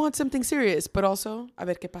 I want something serious, but also, a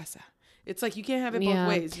ver qué pasa. It's like you can't have it both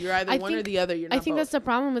ways. You're either one or the other. You're not I think both. that's the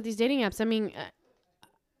problem with these dating apps. I mean,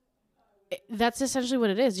 that's essentially what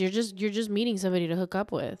it is. You're just meeting somebody to hook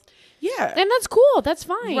up with. Yeah. And that's cool. That's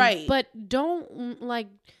fine. Right. But don't like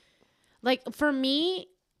for me,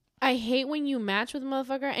 I hate when you match with a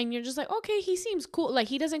motherfucker and you're just like, okay, he seems cool. Like,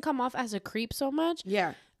 he doesn't come off as a creep so much.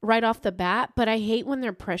 Yeah. Right off the bat. But I hate when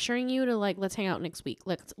they're pressuring you to like, let's hang out next week.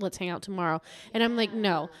 Let's hang out tomorrow. And I'm like,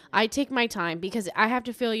 no, I take my time because I have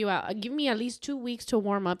to feel you out. Give me at least 2 weeks to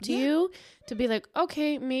warm up to you to be like,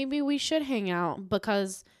 okay, maybe we should hang out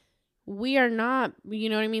because we are not, you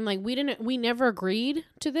know what I mean? Like, we never agreed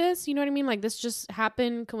to this. You know what I mean? Like, this just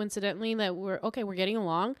happened coincidentally that we're getting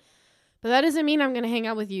along. But that doesn't mean I'm going to hang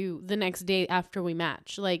out with you the next day after we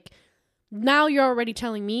match. Like, now you're already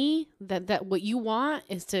telling me that what you want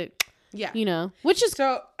is to, you know, which is...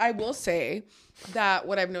 So I will say that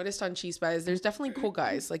what I've noticed on Chispa is there's definitely cool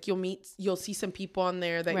guys. Like, you'll see some people on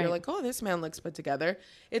there that you're like, oh, this man looks put together.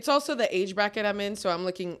 It's also the age bracket I'm in. So I'm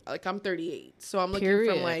looking, like, I'm 38. So I'm looking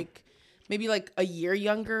from, like, maybe, like, a year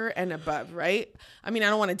younger and above, right? I mean,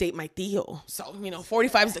 I don't want to date my tío. So, you know,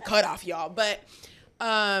 45 is the cutoff, y'all. But...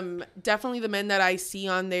 definitely the men that I see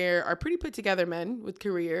on there are pretty put together men with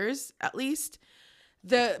careers, at least.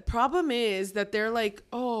 The problem is that they're like,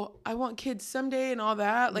 oh, I want kids someday and all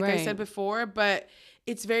that, like I said before, but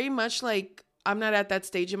it's very much like I'm not at that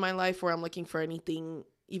stage in my life where I'm looking for anything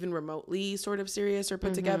even remotely sort of serious or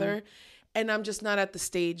put together. And I'm just not at the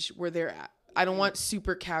stage where they're at. I don't want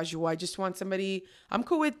super casual. I just want somebody, I'm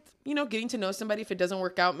cool with, you know, getting to know somebody. If it doesn't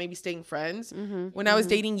work out, maybe staying friends. When I was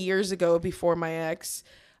dating years ago before my ex,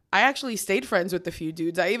 I actually stayed friends with a few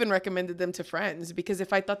dudes. I even recommended them to friends because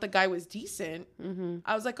if I thought the guy was decent,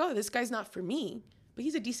 I was like, oh, this guy's not for me, but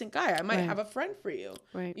he's a decent guy. I might have a friend for you.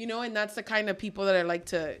 Right. You know, and that's the kind of people that I like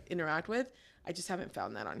to interact with. I just haven't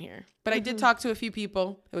found that on here. But I did talk to a few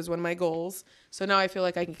people. It was one of my goals. So now I feel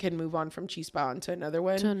like I can move on from Chispa on to another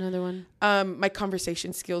one. My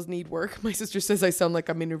conversation skills need work. My sister says I sound like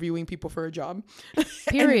I'm interviewing people for a job.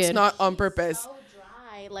 Period. And it's not on purpose. So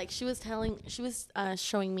dry. Like, she was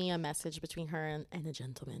showing me a message between her and a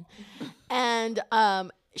gentleman. And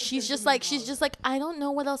she's just like, I don't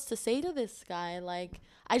know what else to say to this guy. Like,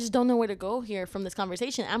 I just don't know where to go here from this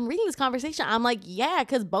conversation. I'm reading this conversation. I'm like, yeah,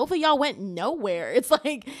 because both of y'all went nowhere. It's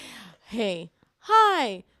like, hey,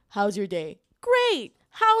 hi, how's your day? Great.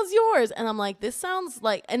 How's yours? And I'm like, this sounds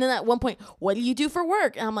like, and then at one point, what do you do for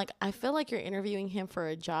work? And I'm like, I feel like you're interviewing him for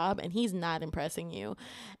a job and he's not impressing you.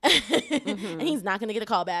 And he's not going to get a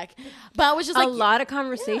call back. But I was just like, a lot of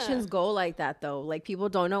conversations go like that though. Like, people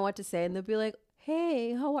don't know what to say and they'll be like,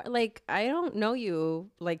 hey, how are, like, I don't know you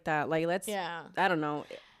like that. Like, let's, I don't know.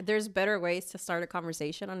 There's better ways to start a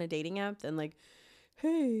conversation on a dating app than like,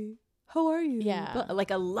 hey, how are you? Yeah. But, like,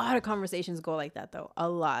 a lot of conversations go like that though. A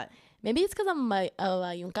lot. Maybe it's because I'm a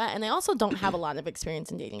yunka, and I also don't have a lot of experience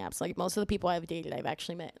in dating apps. Like, most of the people I've dated, I've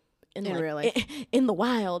actually met in real life, in the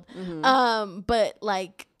wild. But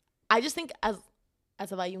like, I just think as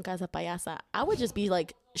as a Vayun Casa Payasa, I would just be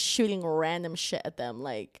like shooting random shit at them.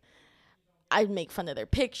 Like, I'd make fun of their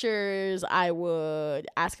pictures. I would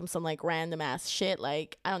ask them some like random ass shit.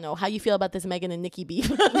 Like, I don't know how you feel about this Megan and Nikki beef.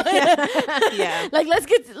 Yeah. Like, let's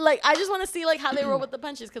get like, I just want to see like how they roll with the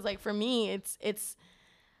punches. Cause like for me, it's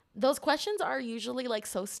those questions are usually like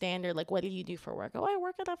so standard. Like, what do you do for work? Oh, I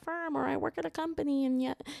work at a firm or I work at a company. And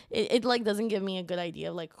yet it like doesn't give me a good idea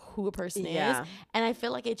of like who a person is. And I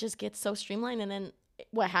feel like it just gets so streamlined. And then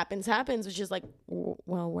what happens, which is like,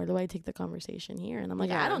 well, where do I take the conversation here? And I'm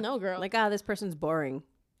like, I don't know, girl. Like, this person's boring.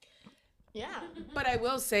 Yeah. But I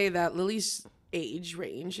will say that Lily's age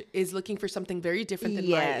range is looking for something very different than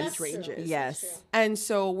my age ranges. Yes. And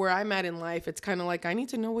so where I'm at in life, it's kind of like, I need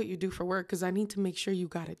to know what you do for work because I need to make sure you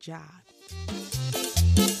got a job.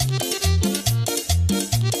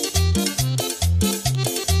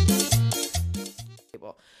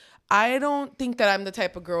 I don't think that I'm the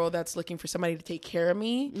type of girl that's looking for somebody to take care of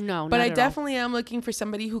me. No, but not I at definitely am looking for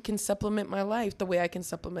somebody who can supplement my life the way I can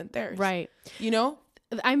supplement theirs. Right. You know?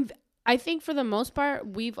 I think for the most part,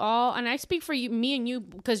 we've all, and I speak for you, me and you,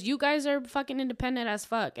 because you guys are fucking independent as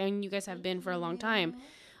fuck, and you guys have been for a long time.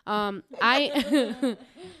 I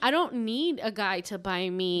I don't need a guy to buy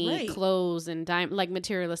me clothes and like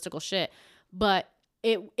materialistical shit, but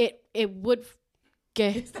it would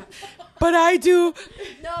get. But I do.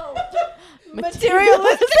 No.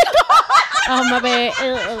 Materialistic. Oh my bad.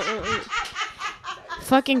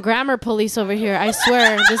 Fucking grammar police over here. I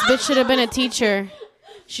swear, this bitch should have been a teacher.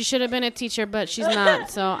 She should have been a teacher, but she's not.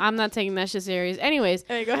 So I'm not taking that shit serious. Anyways.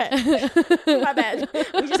 Hey, go ahead. My bad.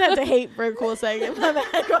 We just had to hate for a cool second. My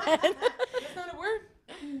bad. Go ahead. That's not a word.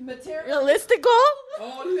 Materialistical?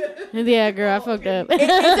 Oh, yeah, girl, I fucked up. It's in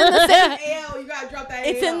the same. L. You gotta drop that.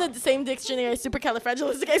 It's in the same dictionary.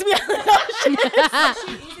 Supercalifragilisticexpialidocious.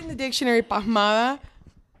 She's in the dictionary. Pahmada.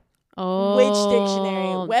 Oh. Which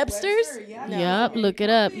dictionary? Webster's? Yep, look it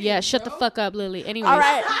up. Yeah, shut the fuck up, Lily. Anyways. All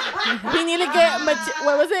right. We need to get,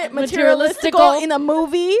 what was it? Materialistical in a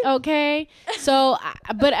movie. Okay. So,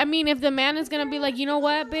 but I mean, if the man is going to be like, you know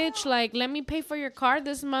what, bitch? Like, let me pay for your car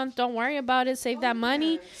this month. Don't worry about it. Save that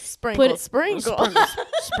money. Sprinkle.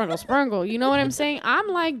 Sprinkle. You know what I'm saying? I'm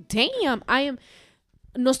like, damn,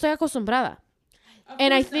 no estoy acostumbrada.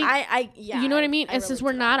 And I think, you know what I mean? And since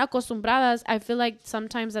we're not acostumbradas, I feel like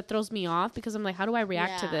sometimes that throws me off because I'm like, how do I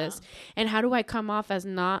react to this? And how do I come off as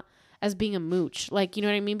being a mooch? Like, you know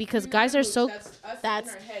what I mean? Because guys are so... That's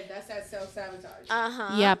in our head. That's that self-sabotage.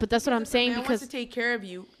 Uh-huh. Yeah, but that's what I'm saying If a man because... wants to take care of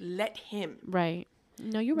you, let him. Right.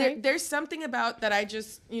 No, you're right. There's something about that I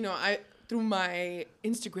just, through my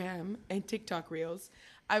Instagram and TikTok reels,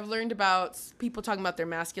 I've learned about people talking about their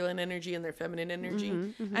masculine energy and their feminine energy.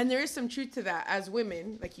 Mm-hmm. And there is some truth to that as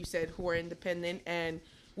women, like you said, who are independent, and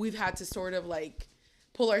we've had to sort of like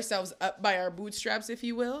pull ourselves up by our bootstraps, if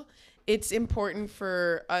you will. It's important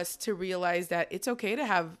for us to realize that it's okay to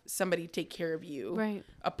have somebody take care of you. Right.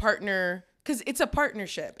 A partner, because it's a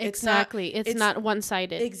partnership. Exactly. It's not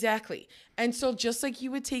one-sided. Exactly. And so just like you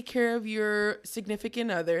would take care of your significant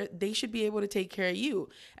other, they should be able to take care of you.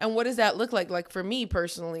 And what does that look like? Like for me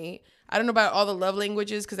personally, I don't know about all the love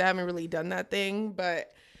languages because I haven't really done that thing.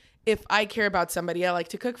 But if I care about somebody, I like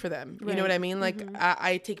to cook for them. You know what I mean? Like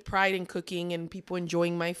I take pride in cooking and people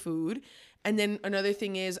enjoying my food. And then another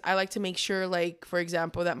thing is I like to make sure, like, for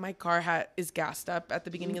example, that my car is gassed up at the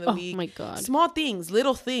beginning of the week. Oh, my God. Small things,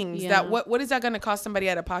 little things. That what is that going to cost somebody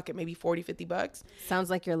out of pocket? Maybe $40, $50? Sounds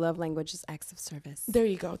like your love language is acts of service. There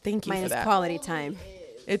you go. Thank you for that. Mine is quality time.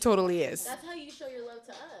 It totally is. That's how you show your love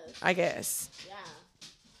to us. I guess. Yeah.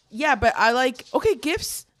 Yeah, but I like,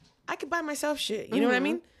 gifts. I could buy myself shit. You know what I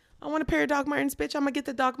mean? I want a pair of Doc Martens, bitch. I'm going to get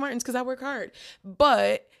the Doc Martens because I work hard.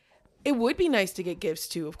 But... it would be nice to get gifts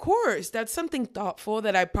too, of course. That's something thoughtful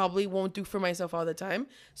that I probably won't do for myself all the time.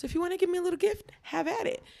 So if you want to give me a little gift, have at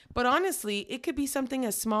it. But honestly, it could be something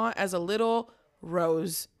as small as a little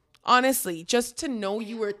rose. Honestly, just to know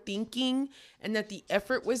you were thinking and that the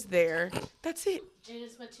effort was there. That's it. It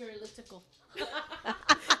is materialistical.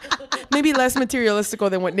 Maybe less materialistical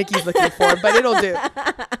than what Nikki's looking for, but it'll do.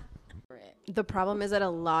 The problem is that a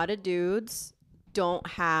lot of dudes don't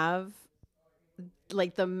have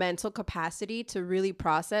like the mental capacity to really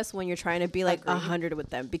process when you're trying to be like 100 with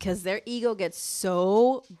them, because their ego gets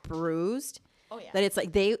so bruised that it's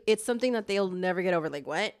like it's something that they'll never get over. Like,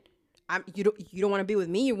 what? You don't want to be with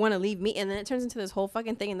me, you want to leave me, and then it turns into this whole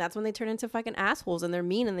fucking thing, and that's when they turn into fucking assholes and they're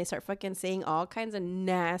mean and they start fucking saying all kinds of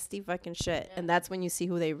nasty fucking shit. And that's when you see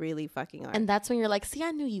who they really fucking are. And that's when you're like, see,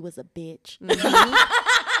 I knew you was a bitch.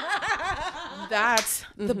 That's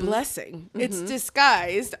the blessing. It's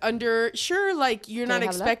disguised under, sure, like you're not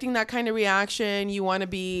expecting that kind of reaction. You want to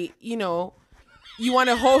be, you want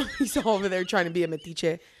to hold. He's over there trying to be a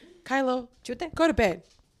metiche. Kylo, Chute. go to bed.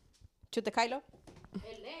 Chute Kylo.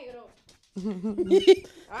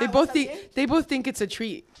 They both think it's a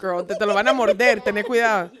treat, girl. Te lo van a morder. Tené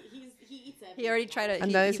cuidado. He already tried to.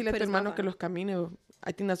 Anda a decirle a tu hermano que los camine.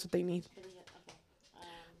 I think that's what they need.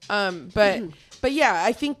 But yeah,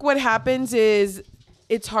 I think what happens is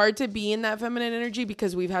it's hard to be in that feminine energy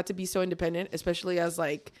because we've had to be so independent, especially as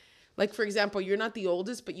like for example, you're not the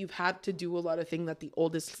oldest, but you've had to do a lot of things that the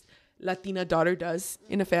oldest Latina daughter does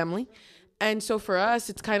in a family. And so for us,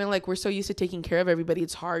 it's kind of like we're so used to taking care of everybody.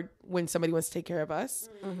 It's hard when somebody wants to take care of us.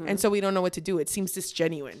 Mm-hmm. And so we don't know what to do. It seems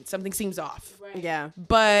disgenuine. Something seems off. Right. Yeah.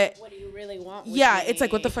 But what do you really want? Yeah, it's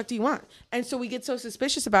like, what the fuck do you want? And so we get so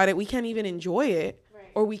suspicious about it. We can't even enjoy it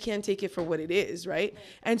or we can't take it for what it is, right?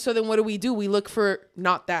 And so then what do? We look for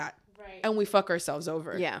not that. Right. And we fuck ourselves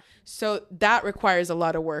over. Yeah. So that requires a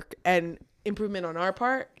lot of work and improvement on our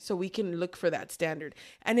part so we can look for that standard.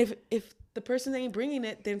 And if the person ain't bringing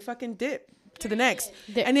it, then fucking dip to the next.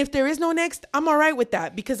 And if there is no next, I'm all right with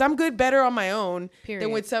that because I'm good better on my own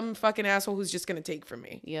than with some fucking asshole who's just going to take from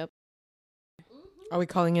me. Yep. Are we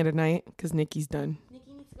calling it a night? Because Nikki's done.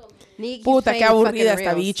 Nikki Puta, qué aburrida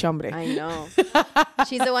esta bicha, hombre. I know.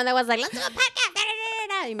 She's the one that was like, let's do a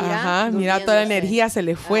podcast. Ajá, mira, toda la energía se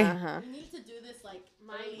le fue. We need to do this like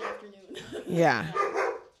my afternoon. Yeah.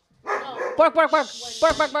 Bark. I'm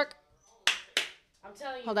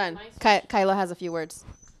telling you. Hold on. Kylo has a few words.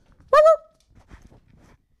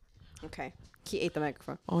 Okay. He ate the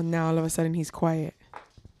microphone. Oh, now all of a sudden he's quiet.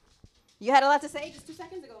 You had a lot to say just 2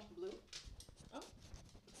 seconds ago. Blue. Oh.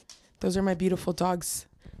 Those are my beautiful dogs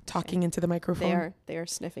talking into the microphone. They are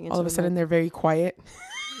sniffing into all of a the sudden mic. they're very quiet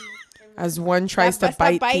as one tries to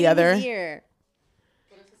bite the other.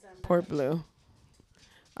 Poor Blue.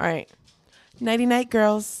 All right. Nighty night,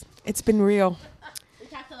 girls. It's been real.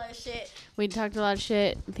 We talked a lot of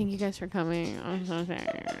shit. Thank you guys for coming. I'm so sorry.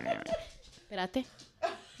 Espérate.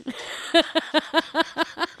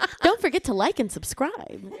 Don't forget to like and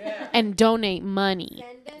subscribe. Yeah. And donate money.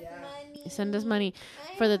 Send us money.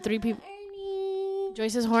 For the 3 people.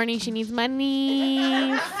 Joyce is horny. She needs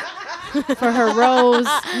money for her rose.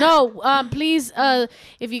 No, please,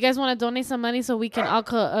 if you guys want to donate some money so we can all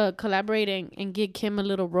collaborate and give Kim a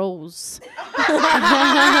little rose. For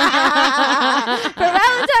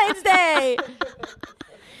Valentine's Day.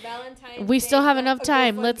 We still have enough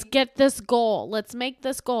time. Let's get this goal. Let's make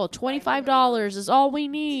this goal. $25 is all we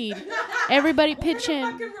need. Everybody pitch in.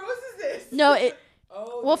 What fucking rose is this? No,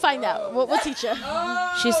 we'll find out. We'll teach you.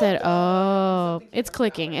 She said, "Oh, it's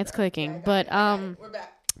clicking. It's clicking." But We're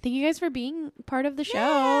back. thank you guys for being part of the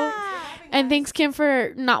show. And thanks, Kim,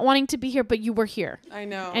 for not wanting to be here, but you were here. I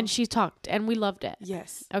know. And she talked, and we loved it.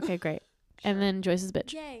 Yes. Okay, great. And then Joyce's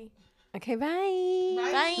bitch. Yay. Okay, bye.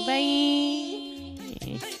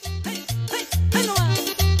 Bye.